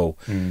achievable.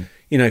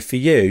 You know, for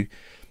you,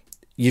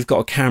 you've got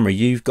a camera,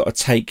 you've got to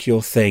take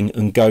your thing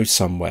and go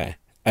somewhere,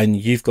 and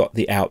you've got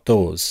the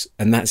outdoors,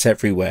 and that's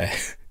everywhere.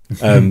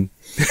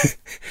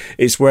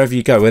 It's wherever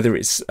you go, whether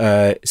it's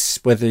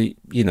whether,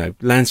 you know,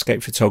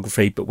 landscape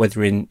photography, but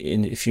whether in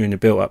if you're in a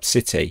built-up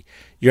city,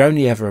 you're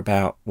only ever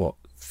about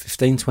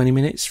 15-20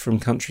 minutes from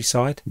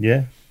countryside.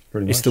 Yeah,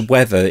 pretty much. It's the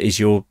weather is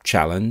your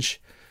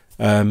challenge,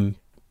 but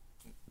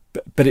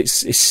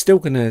it's still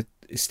gonna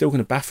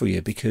baffle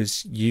you,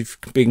 because you've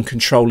been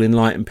controlling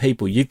light and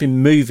people. You've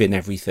been moving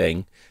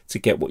everything to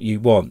get what you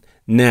want.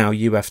 Now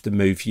you have to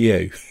move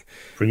you.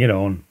 Bring it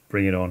on.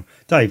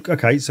 Dave,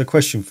 okay, so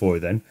question for you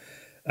then.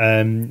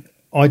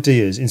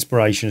 Ideas,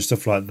 inspiration, and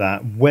stuff like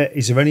that.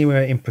 Is there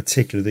anywhere in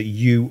particular that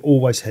you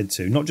always head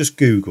to? Not just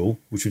Google,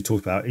 which we've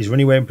talked about. Is there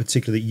anywhere in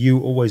particular that you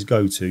always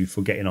go to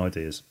for getting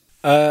ideas?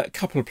 A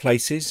couple of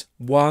places.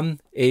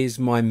 One is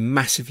my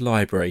massive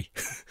library.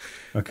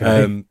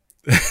 Okay.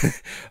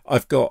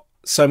 I've got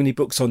so many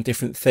books on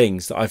different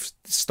things that I've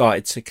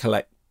started to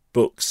collect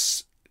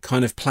books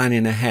kind of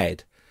planning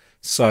ahead.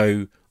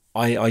 So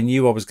I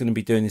knew I was going to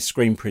be doing this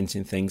screen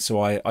printing thing.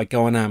 So I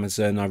go on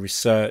Amazon, I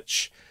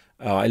research,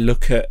 I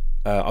look at,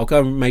 I'll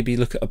go and maybe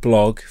look at a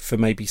blog for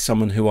maybe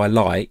someone who I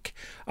like,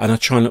 and I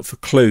try and look for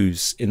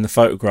clues in the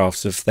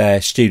photographs of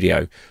their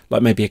studio,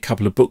 like maybe a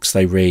couple of books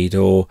they read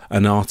or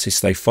an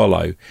artist they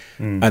follow.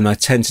 And I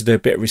tend to do a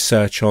bit of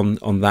research on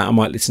that. I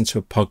might listen to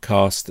a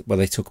podcast where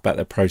they talk about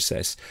their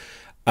process.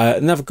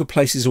 Another good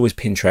place is always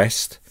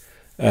Pinterest.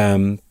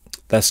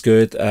 That's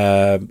good.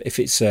 If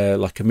it's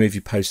like a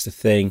movie poster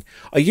thing,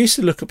 I used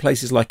to look at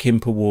places like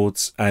Imp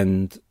Awards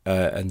and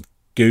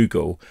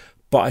Google,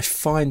 but I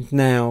find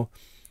now,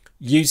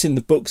 using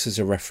the books as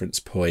a reference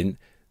point,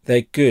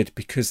 they're good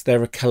because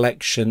they're a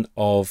collection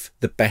of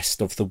the best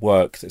of the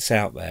work that's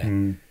out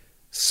there.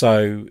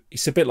 So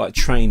it's a bit like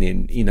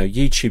training. You know,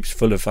 YouTube's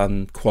full of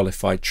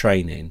unqualified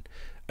training,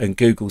 and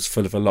Google's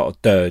full of a lot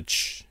of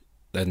dirge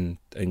and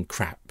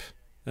crap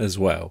as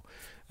well.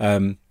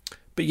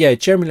 But yeah,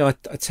 generally I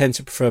tend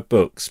to prefer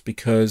books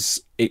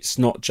because it's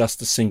not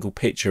just a single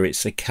picture,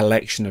 it's a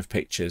collection of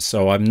pictures.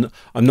 So I'm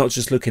not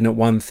just looking at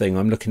one thing,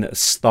 I'm looking at a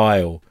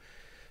style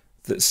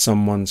that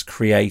someone's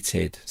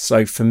created.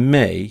 So for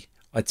me,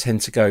 I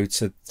tend to go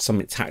to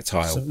something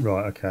tactile.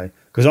 Right, okay.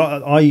 Because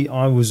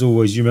I was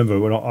always, you remember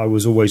when I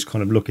was always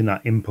kind of looking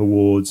at Imp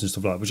Awards and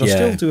stuff like that, which I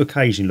still do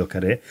occasionally look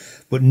at it,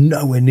 but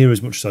nowhere near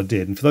as much as I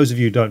did. And for those of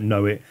you who don't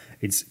know it,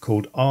 it's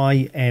called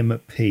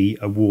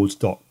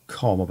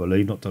IMPawards.com, I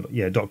believe,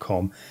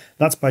 .com.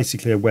 That's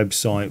basically a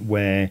website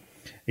where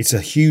it's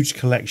a huge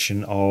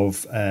collection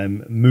of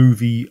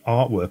movie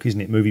artwork, isn't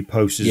it? Movie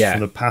posters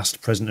from the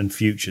past, present and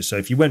future. So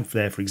if you went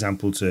there, for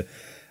example, to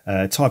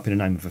type in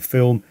the name of a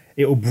film,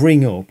 it will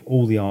bring up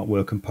all the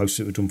artwork and posters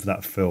that were done for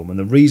that film. And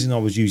the reason I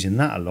was using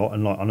that a lot,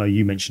 and like I know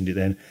you mentioned it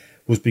then,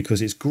 was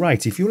because it's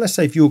great. If let's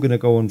say if you're going to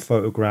go and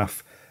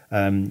photograph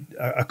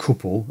a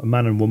couple, a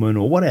man and woman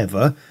or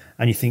whatever,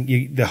 and you think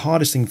the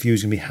hardest thing for you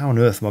is going to be how on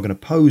earth am I going to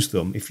pose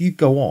them? If you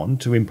go on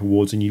to Imp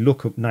Awards and you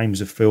look up names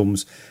of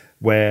films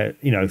where,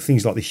 you know,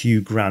 things like the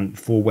Hugh Grant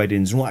Four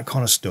Weddings and all that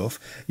kind of stuff,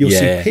 you'll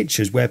see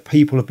pictures where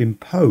people have been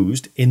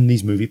posed in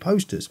these movie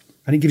posters.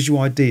 And it gives you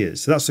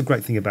ideas. So that's the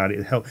great thing about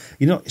it.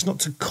 It's not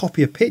to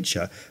copy a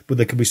picture, but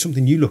there could be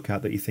something you look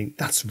at that you think,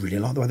 that's really, I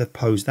like the way they've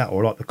posed that,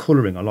 or I like the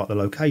colouring, I like the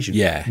location,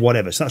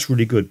 whatever. So that's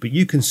really good. But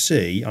you can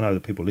see, I know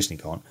the people listening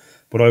can't,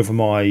 but over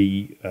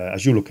my,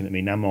 as you're looking at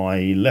me now,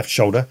 my left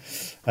shoulder,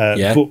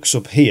 books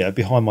up here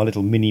behind my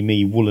little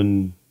mini-me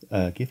woolen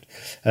gift.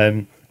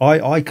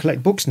 I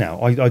collect books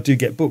now. I do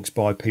get books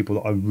by people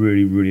that I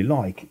really, really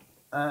like.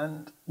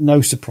 And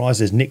no surprise,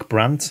 there's Nick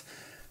Brandt,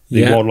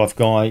 the wildlife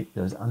guy.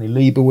 There's Annie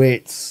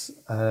Leibovitz.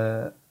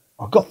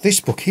 I've got this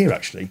book here,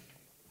 actually.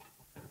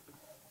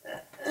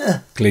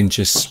 Glyn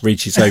just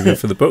reaches over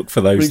for the book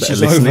for those that are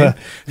listening.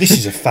 This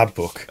is a fab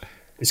book.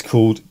 It's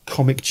called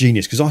Comic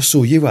Genius, because I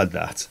saw you had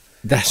that.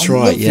 That's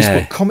right, This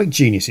book, Comic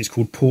Genius. It's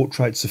called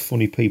Portraits of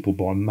Funny People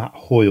by Matt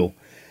Hoyle.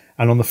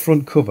 And on the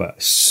front cover,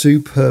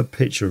 superb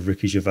picture of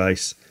Ricky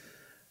Gervais.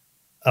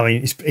 I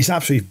mean, it's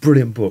absolutely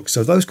brilliant book.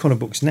 So those kind of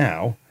books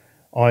now,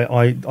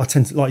 I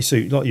tend to, like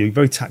you,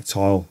 very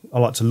tactile. I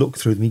like to look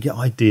through them and get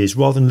ideas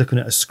rather than looking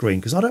at a screen,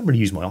 because I don't really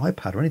use my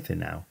iPad or anything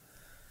now.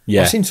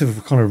 I seem to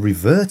have kind of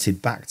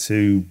reverted back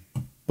to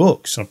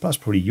books. That's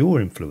probably your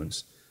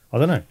influence. I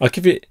don't know. I'll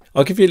give you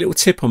a little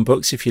tip on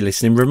books if you're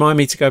listening. Remind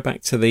me to go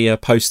back to the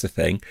poster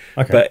thing.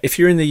 Okay. But if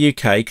you're in the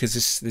UK, because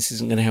this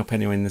isn't going to help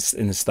anyone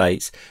in the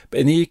States,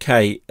 but in the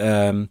UK,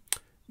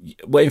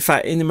 well, in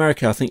fact, in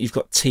America, I think you've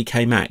got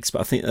TK Maxx,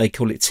 but I think they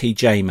call it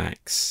TJ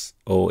Maxx,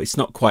 or it's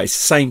not quite.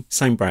 It's the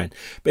same brand.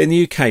 But in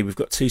the UK, we've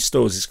got two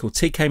stores. It's called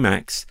TK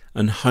Maxx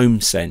and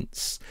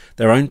HomeSense.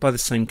 They're owned by the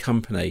same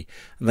company,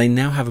 and they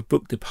now have a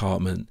book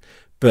department,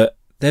 but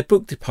their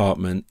book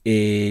department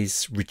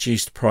is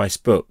reduced price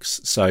books.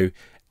 So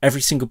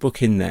every single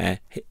book in there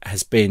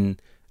has been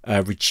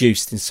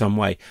reduced in some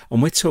way.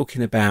 And we're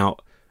talking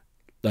about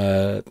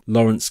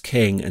Lawrence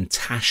King and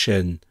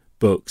Taschen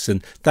books.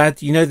 And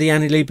Dad, you know the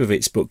Annie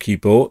Leibovitz book you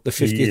bought, the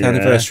 50th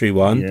anniversary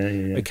one?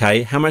 Yeah.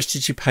 Okay, how much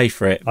did you pay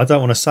for it? I don't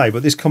want to say,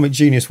 but this Comic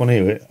Genius one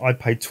here, I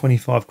paid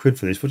 25 quid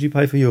for this. What did you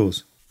pay for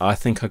yours? I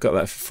think I got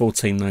that for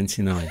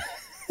 $14.99.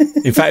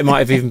 In fact, it might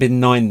have even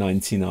been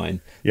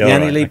 $9.99. Yeah, the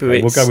Annie right, Leibovitz,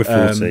 okay. We'll go with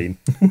 14.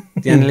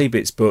 The Annie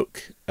Leibovitz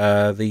book,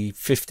 the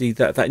 50,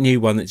 that new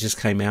one that just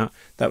came out,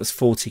 that was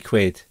 40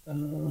 quid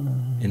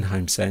in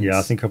HomeSense. Yeah,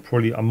 I think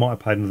I might have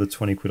paid another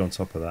 20 quid on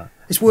top of that.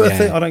 It's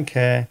worth it. I don't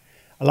care.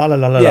 La la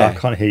la la Yeah. la. I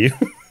can't hear you.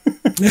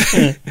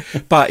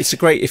 But it's a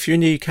great, if you're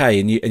in the UK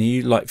and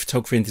you like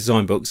photography and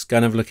design books, go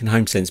and have a look in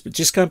HomeSense. But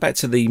just going back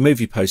to the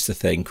movie poster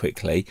thing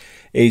quickly,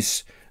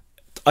 is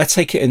I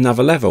take it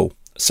another level.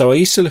 So I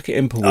used to look at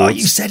Impulse. Oh,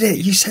 you said it.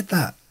 You said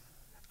that.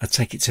 I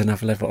take it to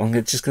another level. I'm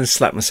just going to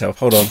slap myself.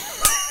 Hold on.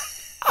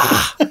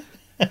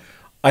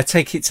 I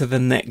take it to the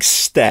next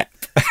step.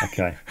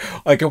 Okay.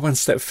 I go one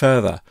step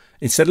further.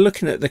 Instead of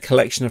looking at the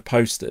collection of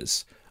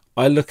posters,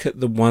 I look at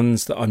the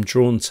ones that I'm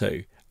drawn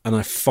to and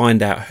I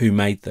find out who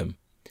made them.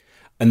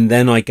 And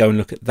then I go and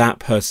look at that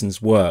person's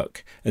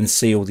work and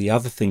see all the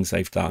other things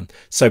they've done.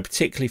 So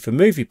particularly for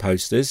movie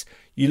posters,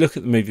 you look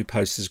at the movie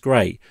posters,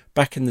 great.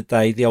 Back in the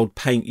day, the old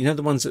paint, you know,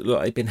 the ones that look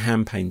like they've been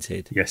hand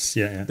painted? Yes,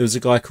 yeah. There was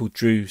a guy called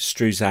Drew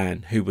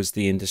Struzan who was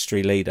the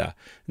industry leader.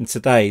 And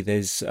today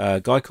there's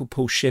a guy called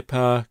Paul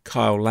Shipper,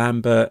 Kyle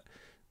Lambert,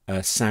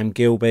 Sam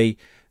Gilby.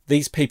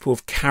 These people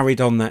have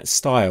carried on that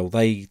style.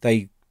 They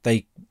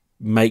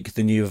make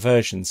the newer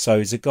versions. So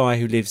there's a guy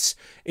who lives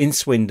in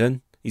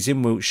Swindon. He's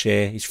in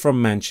Wiltshire. He's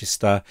from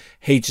Manchester.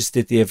 He just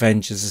did the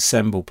Avengers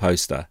Assemble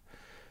poster,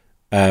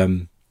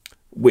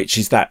 which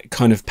is that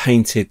kind of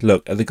painted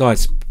look. The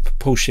guys,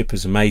 Paul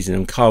Shipper's amazing,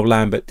 and Kyle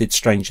Lambert did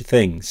Stranger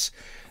Things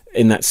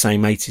in that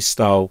same 80s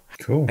style,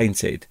 Cool.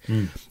 painted.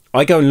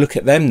 I go and look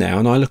at them now,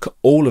 and I look at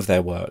all of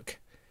their work.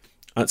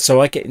 So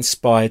I get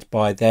inspired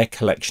by their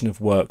collection of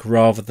work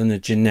rather than a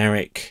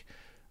generic,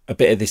 a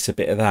bit of this, a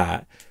bit of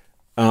that.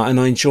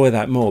 And I enjoy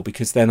that more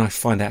because then I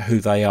find out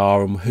who they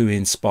are and who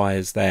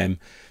inspires them.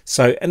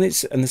 So, and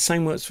the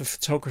same works for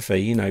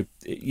photography. You know,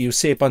 you'll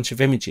see a bunch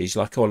of images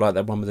like, oh, I like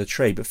that one with the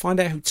tree, but find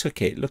out who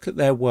took it. Look at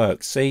their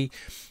work. See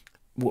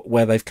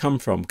where they've come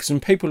from. Because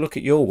when people look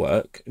at your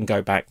work and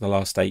go back the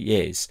last 8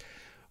 years,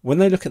 when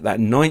they look at that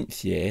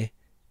 9th year,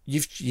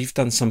 you've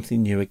done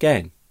something new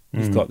again.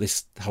 You've got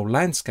this whole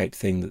landscape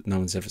thing that no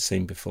one's ever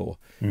seen before,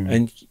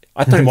 and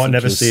I don't. You might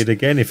never see it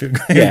again if it.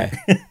 Yeah,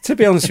 to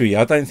be honest with you,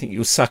 I don't think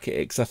you'll suck at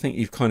it because I think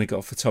you've kind of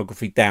got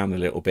photography down a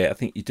little bit. I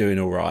think you're doing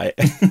all right.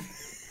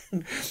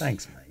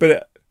 Thanks,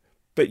 mate.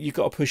 But you've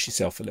got to push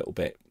yourself a little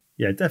bit.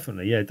 Yeah,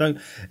 definitely. Yeah, don't.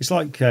 It's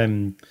like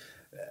I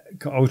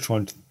was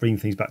trying to bring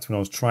things back to when I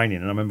was training,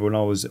 and I remember when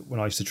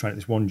I used to train at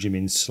this one gym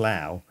in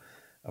Slough.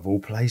 Of all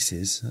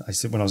places, I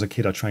said when I was a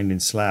kid, I trained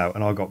in Slough,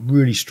 and I got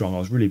really strong. I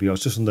was really big. I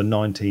was just under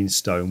 19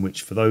 stone,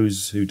 which for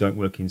those who don't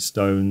work in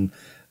stone,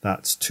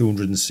 that's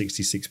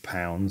 266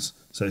 pounds.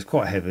 So it's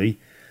quite heavy.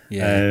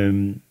 Yeah.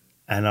 And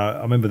I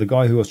remember the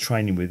guy who I was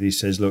training with. He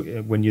says, "Look,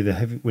 when you're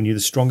the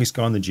strongest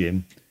guy in the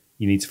gym,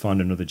 you need to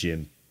find another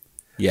gym."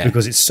 Yeah.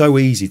 Because it's so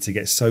easy to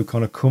get so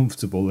kind of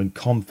comfortable and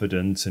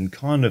confident and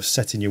kind of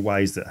set in your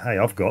ways that, hey,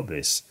 I've got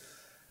this.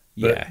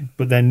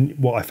 But then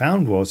what I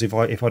found was if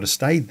I'd have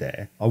stayed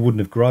there, I wouldn't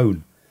have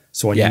grown.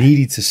 So I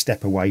needed to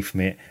step away from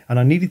it, and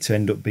I needed to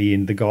end up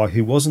being the guy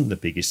who wasn't the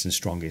biggest and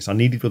strongest. I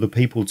needed other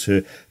people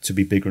to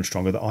be bigger and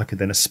stronger that I could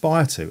then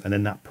aspire to, and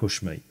then that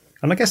pushed me.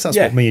 And I guess that's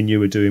what me and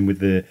you are doing with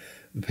the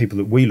people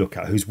that we look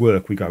at, whose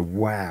work we go,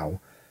 wow.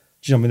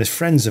 Do you know what I mean? There's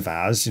friends of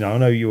ours. You know, I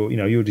know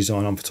you're a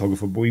designer and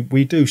photographer, but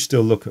we do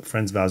still look at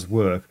friends of ours'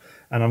 work.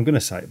 And I'm going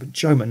to say it, but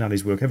Joe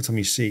McNally's work, every time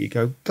you see it, you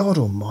go, God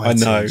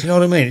almighty. I know. Do you know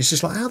what I mean? It's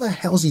just like, how the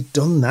hell's he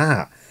done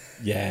that?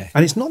 Yeah.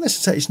 And it's not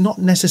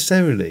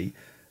necessarily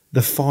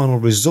the final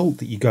result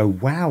that you go,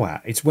 wow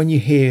at. It's when you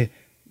hear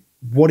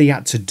what he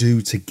had to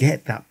do to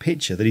get that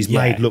picture that he's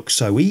made look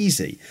so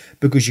easy,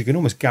 because you can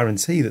almost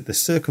guarantee that the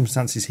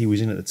circumstances he was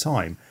in at the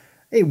time,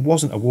 it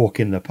wasn't a walk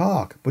in the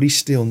park, but he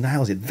still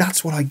nails it.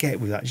 That's what I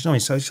get with that. You know what I mean?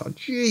 So it's like,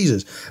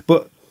 Jesus.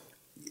 But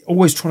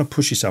always trying to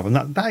push yourself, and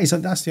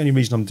that's the only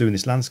reason I'm doing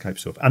this landscape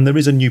stuff. And there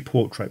is a new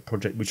portrait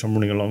project which I'm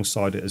running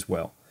alongside it as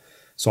well.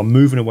 So I'm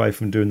moving away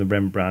from doing the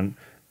Rembrandt.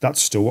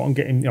 That's still what I'm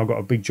getting. I've got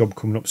a big job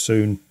coming up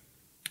soon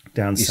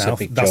down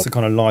south. That's the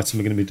kind of lighting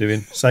we're going to be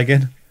doing. Say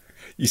again?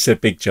 You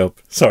said big job.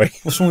 Sorry.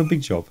 What's wrong with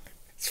big job?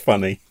 It's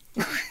funny.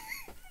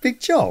 Big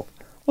job?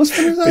 What's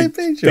funny with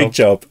big job? Big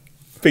job.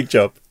 Big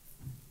job.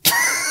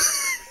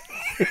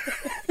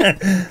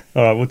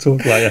 All right, we'll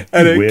talk later.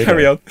 Anyway,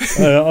 carry on.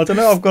 I don't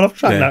know. I've got off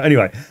track now.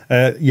 Anyway,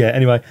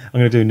 Anyway, I'm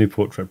going to do a new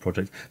portrait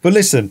project. But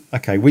listen,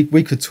 okay,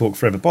 we could talk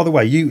forever. By the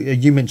way,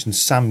 you mentioned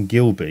Sam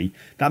Gilby.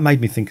 That made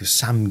me think of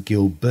Sam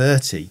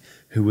Gilberti,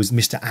 who was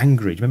Mr.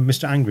 Angry. Do you remember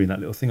Mr. Angry in that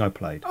little thing I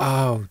played?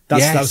 Oh,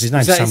 that was his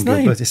name. Sam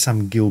Gilberti.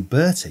 Sam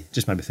Gilberti.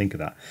 Just made me think of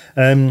that.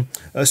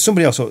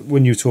 Somebody else,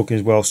 when you were talking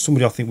as well,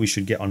 somebody I think we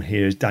should get on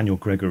here is Daniel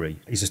Gregory.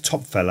 He's a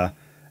top fella.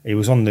 He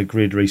was on the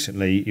grid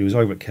recently. He was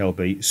over at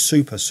Kelby.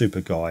 Super,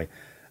 super guy.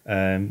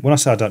 When I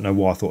say I don't know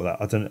why I thought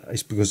that, I don't.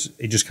 It's because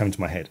it just came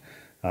to my head.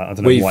 I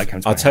don't know why it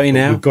came to my head. I'll tell you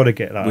now. We've got to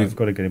get that. We've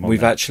got to get him on.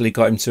 We've actually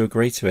got him to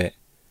agree to it.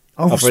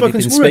 Oh, I've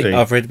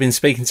already been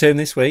speaking to him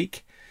this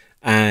week,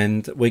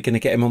 and we're going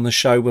to get him on the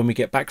show when we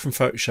get back from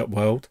Photoshop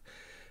World,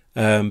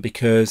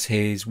 because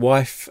his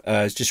wife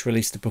has just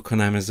released a book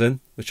on Amazon,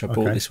 which I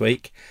bought this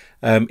week.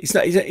 He's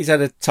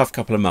had a tough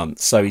couple of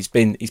months, so he's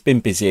been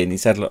busy and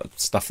he's had a lot of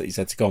stuff that he's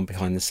had to go on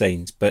behind the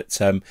scenes. But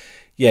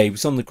he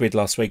was on the grid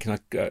last week, and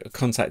I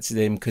contacted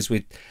him because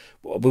we're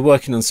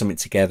working on something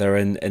together,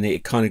 and it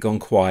had kind of gone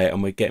quiet,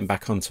 and we're getting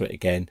back onto it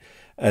again.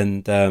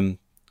 And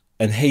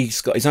he's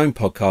got his own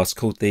podcast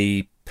called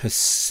The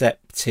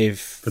Perceptive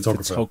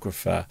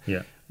Photographer.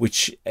 Yeah.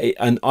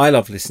 And I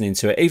love listening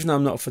to it. Even though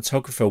I'm not a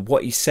photographer,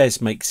 what he says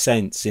makes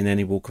sense in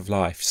any walk of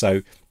life.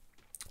 So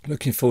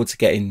looking forward to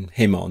getting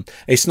him on.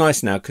 It's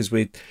nice now because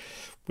we're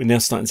now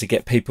starting to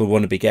get people who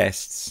want to be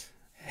guests.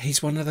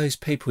 He's one of those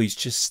people. I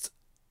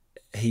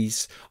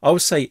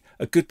would say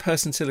a good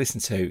person to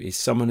listen to is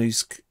someone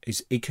who's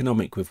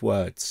economic with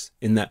words,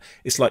 in that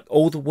it's like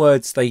all the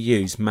words they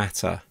use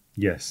matter.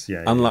 Yes,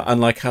 yeah.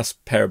 Unlike us,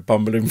 pair of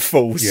bumbling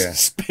fools,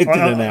 spending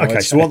an hour. Okay,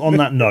 so on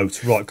that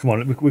note, right, come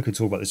on, we could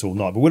talk about this all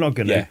night, but we're not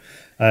going to.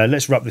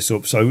 Let's wrap this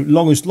up. So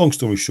long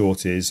story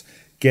short is,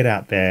 get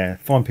out there,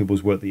 find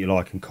people's work that you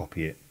like, and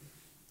copy it.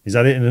 Is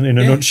that it in a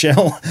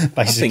nutshell?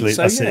 Basically,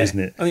 so, that's it, isn't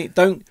it? I mean,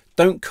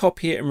 don't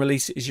copy it and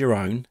release it as your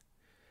own.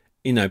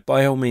 You know,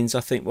 by all means,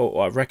 I think what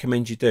I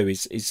recommend you do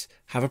is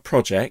have a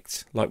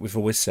project, like we've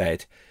always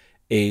said,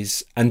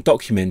 and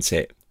document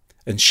it.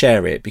 And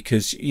share it,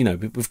 because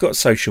we've got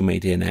social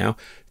media now.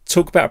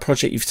 Talk about a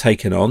project you've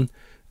taken on,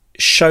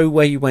 show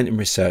where you went and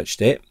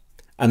researched it,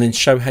 and then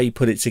show how you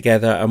put it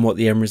together and what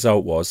the end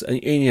result was.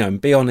 And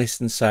be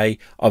honest and say,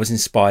 I was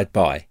inspired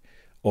by,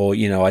 or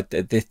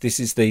this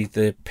is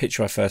the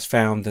picture I first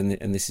found,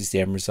 and this is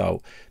the end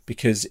result,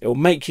 because it'll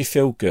make you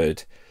feel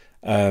good.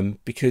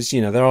 Because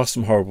there are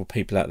some horrible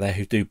people out there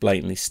who do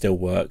blatantly still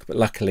work, but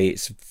luckily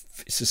it's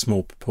a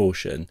small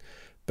proportion.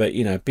 But,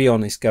 be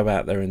honest, go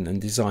out there and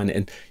design it.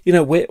 And,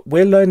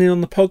 we're learning on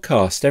the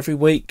podcast every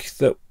week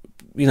that,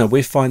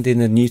 we're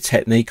finding a new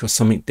technique or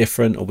something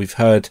different, or we've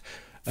heard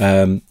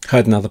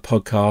another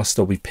podcast,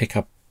 or we pick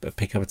up a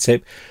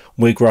tip.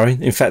 We're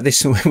growing. In fact,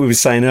 this is what we were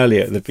saying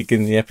earlier at the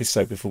beginning of the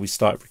episode before we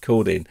started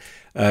recording.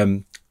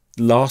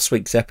 Last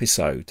week's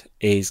episode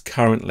is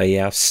currently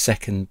our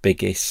second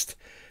biggest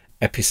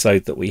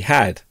episode that we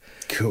had.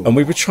 Cool. And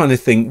we were trying to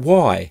think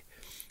why.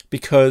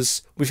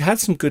 Because we've had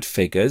some good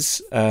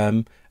figures,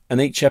 and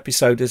each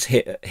episode has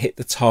hit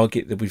the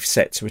target that we've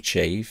set to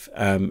achieve,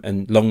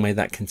 and long may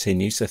that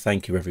continue. So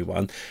thank you,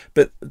 everyone.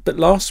 But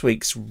last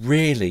week's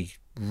really,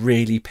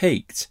 really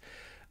peaked.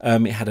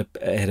 It had a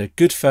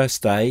good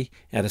first day.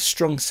 It had a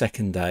strong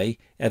second day.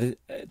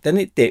 Then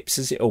it dips,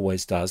 as it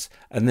always does.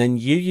 And then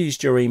you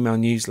used your email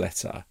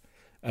newsletter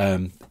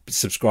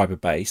subscriber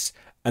base,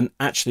 and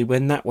actually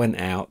when that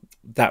went out,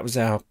 that was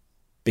our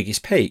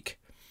biggest peak.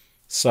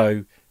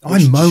 So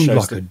I moaned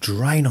like a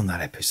drain on that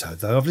episode,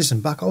 though. I've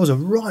listened back. I was a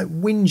right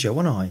whinger,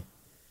 wasn't I?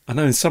 I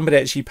know, and somebody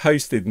actually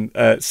posted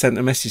and sent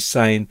a message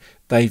saying,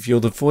 Dave,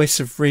 you're the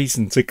voice of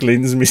reason to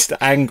Glyn's Mr.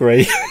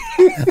 Angry.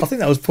 I think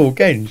that was Paul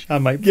Genge. Our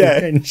mate Paul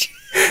Genge.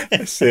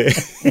 That's it.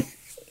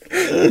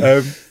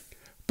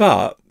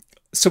 But,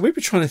 so we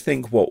were trying to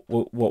think what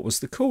was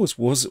the cause.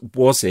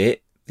 Was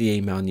it the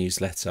email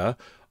newsletter?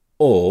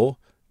 Or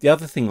the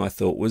other thing I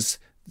thought was,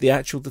 the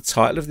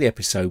title of the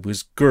episode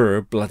was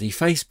Grr Bloody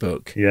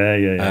Facebook.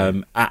 Yeah.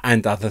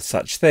 And other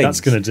such things. That's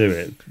going to do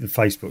it, the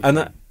Facebook.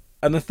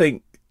 And I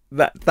think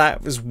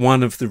that was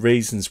one of the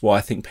reasons why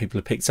I think people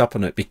have picked up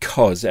on it,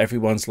 because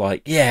everyone's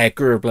like, yeah,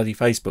 Grr Bloody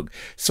Facebook.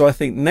 So I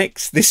think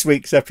this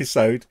week's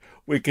episode,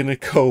 we're going to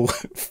call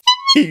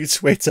you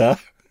Twitter.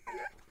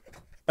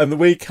 And the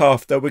week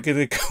after, we're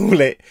going to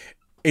call it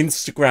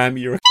Instagram,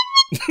 you're a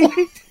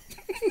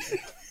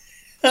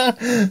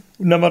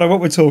No matter what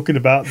we're talking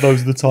about,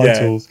 those are the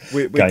titles.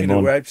 Yeah,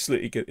 we're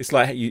absolutely good. It's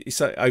like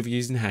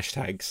overusing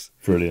hashtags.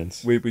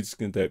 Brilliant. We're just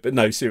going to do it, but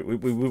no, seriously,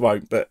 we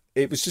won't. But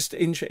it was just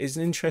it's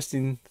an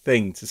interesting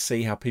thing to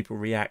see how people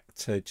react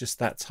to just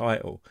that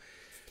title.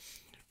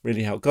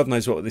 Really help. God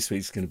knows what this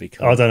week's going to be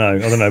called. I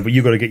don't know, but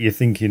you've got to get your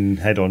thinking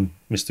head on,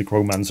 Mr.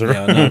 Crowmancer.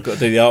 Yeah, I know. I've got to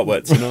do the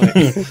artwork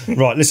tonight.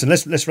 Right, listen,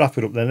 let's wrap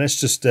it up then.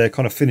 Let's just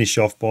kind of finish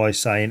off by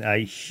saying a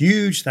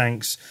huge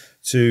thanks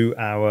to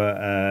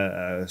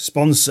our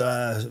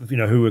sponsor,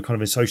 who we're kind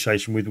of in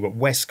association with. We've got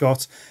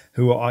Westcott,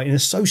 who are in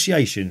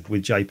association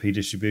with JP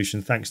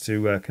Distribution, thanks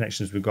to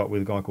connections we've got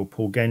with a guy called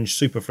Paul Genge,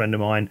 super friend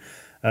of mine.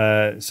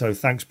 So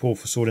thanks, Paul,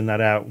 for sorting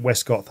that out.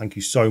 Westcott, thank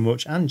you so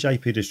much. And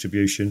JP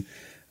Distribution,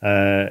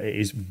 it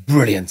is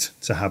brilliant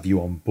to have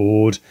you on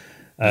board.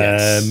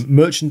 Yes.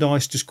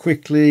 Merchandise, just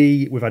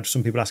quickly, we've had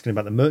some people asking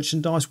about the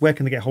merchandise. Where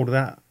can they get hold of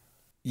that?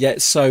 Yeah,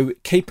 so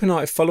keep an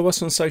eye, follow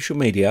us on social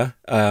media,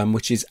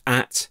 which is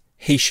at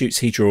He Shoots,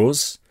 He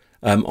Draws,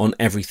 on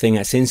everything.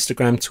 That's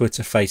Instagram,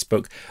 Twitter,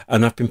 Facebook.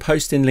 And I've been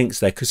posting links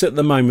there because at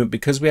the moment,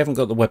 because we haven't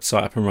got the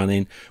website up and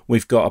running,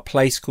 we've got a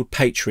place called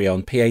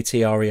Patreon,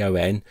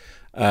 Patreon,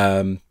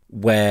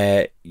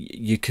 where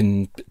you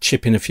can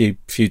chip in a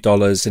few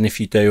dollars, and if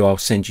you do, I'll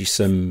send you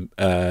some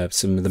of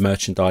the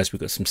merchandise. We've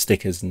got some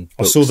stickers and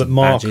books. I saw that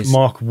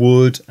Mark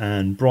Wood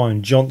and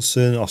Brian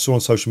Johnson, I saw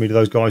on social media,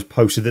 those guys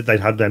posted that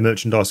they'd had their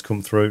merchandise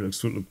come through. It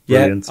looks brilliant.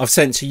 Yeah, I've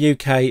sent to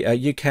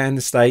UK and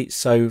the States,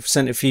 so I've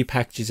sent a few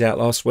packages out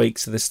last week,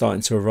 so they're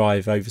starting to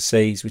arrive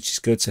overseas, which is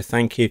good, so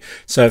thank you.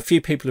 So a few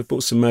people have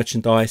bought some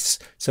merchandise,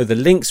 so the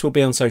links will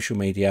be on social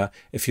media.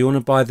 If you want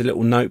to buy the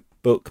little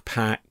notebook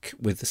pack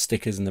with the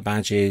stickers and the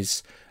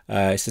badges,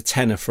 it's a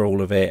tenner for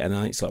all of it, and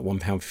I think it's like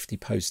 £1.50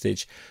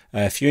 postage.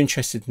 If you're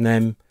interested in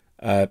them,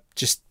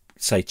 just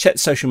say check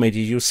social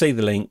media, you'll see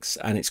the links,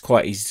 and it's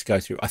quite easy to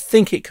go through. I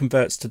think it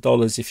converts to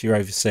dollars if you're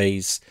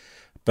overseas,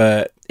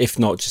 but if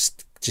not,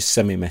 just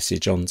send me a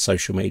message on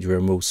social media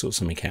and we'll sort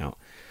something out.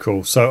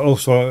 Cool. So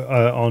also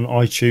on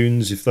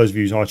iTunes, if those of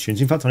you use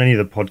iTunes, in fact on any of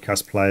the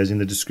podcast players, in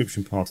the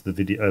description part of the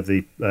video of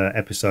the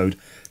episode,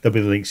 there'll be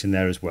the links in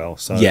there as well.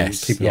 So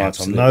yes, keep an eye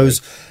on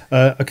those.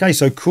 Okay,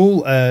 so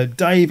cool.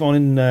 Dave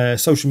on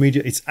social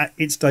media,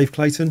 it's Dave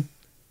Clayton.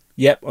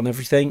 Yep, on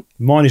everything.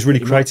 Mine is really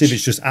creative. Much.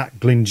 It's just at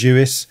Glyn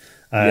Dewis.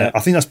 I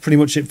think that's pretty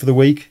much it for the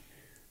week.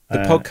 The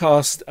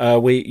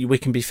podcast, we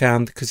can be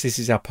found, because this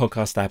is our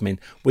podcast admin,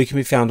 we can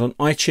be found on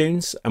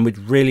iTunes, and we'd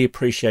really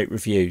appreciate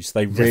reviews.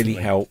 They really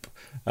help.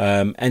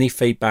 Any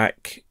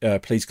feedback,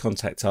 please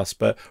contact us.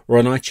 But we're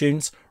on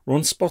iTunes, we're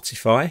on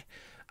Spotify.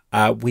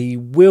 We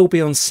will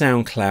be on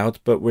SoundCloud,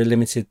 but we're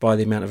limited by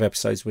the amount of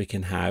episodes we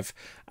can have.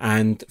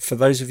 And for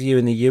those of you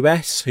in the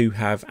US who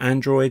have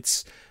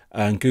Androids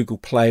and Google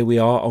Play, we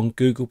are on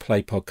Google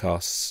Play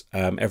Podcasts.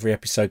 Every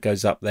episode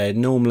goes up there.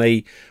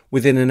 Normally,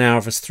 within an hour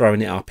of us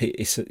throwing it up,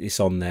 it's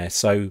on there.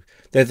 So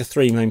they're the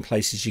three main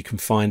places you can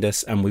find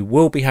us. And we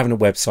will be having a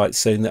website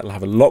soon that'll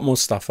have a lot more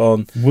stuff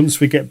on. Once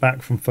we get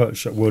back from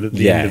Photoshop World at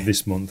the end of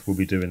this month, we'll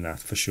be doing that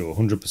for sure,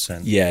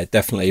 100%. Yeah,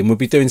 definitely. And we'll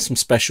be doing some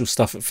special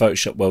stuff at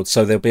Photoshop World.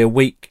 So there'll be a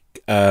week...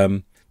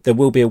 there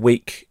will be a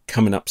week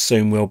coming up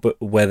soon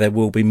where there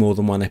will be more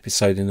than one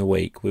episode in a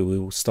week. We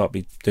will start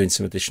doing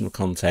some additional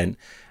content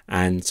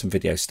and some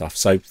video stuff.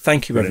 So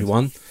thank you,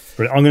 everyone.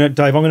 Brilliant.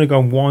 Dave, I'm going to go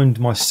and wind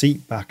my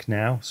seat back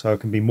now so I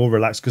can be more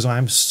relaxed, because I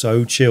am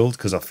so chilled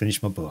because I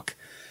finished my book.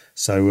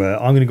 So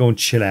I'm going to go and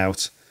chill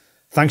out.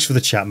 Thanks for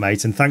the chat,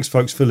 mate, and thanks,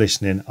 folks, for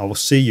listening. I will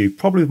see you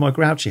probably with my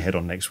grouchy head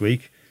on next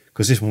week,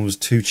 because this one was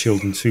too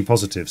chilled and too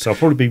positive. So I'll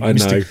probably be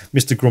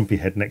Mr. Grumpy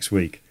Head next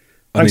week.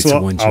 Thanks a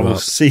lot. I will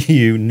see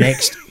you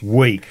next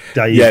week,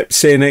 Dave. Yep,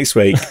 see you next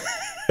week.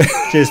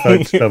 Cheers,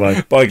 folks.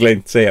 Bye-bye. Bye,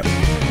 Glenn. See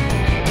ya.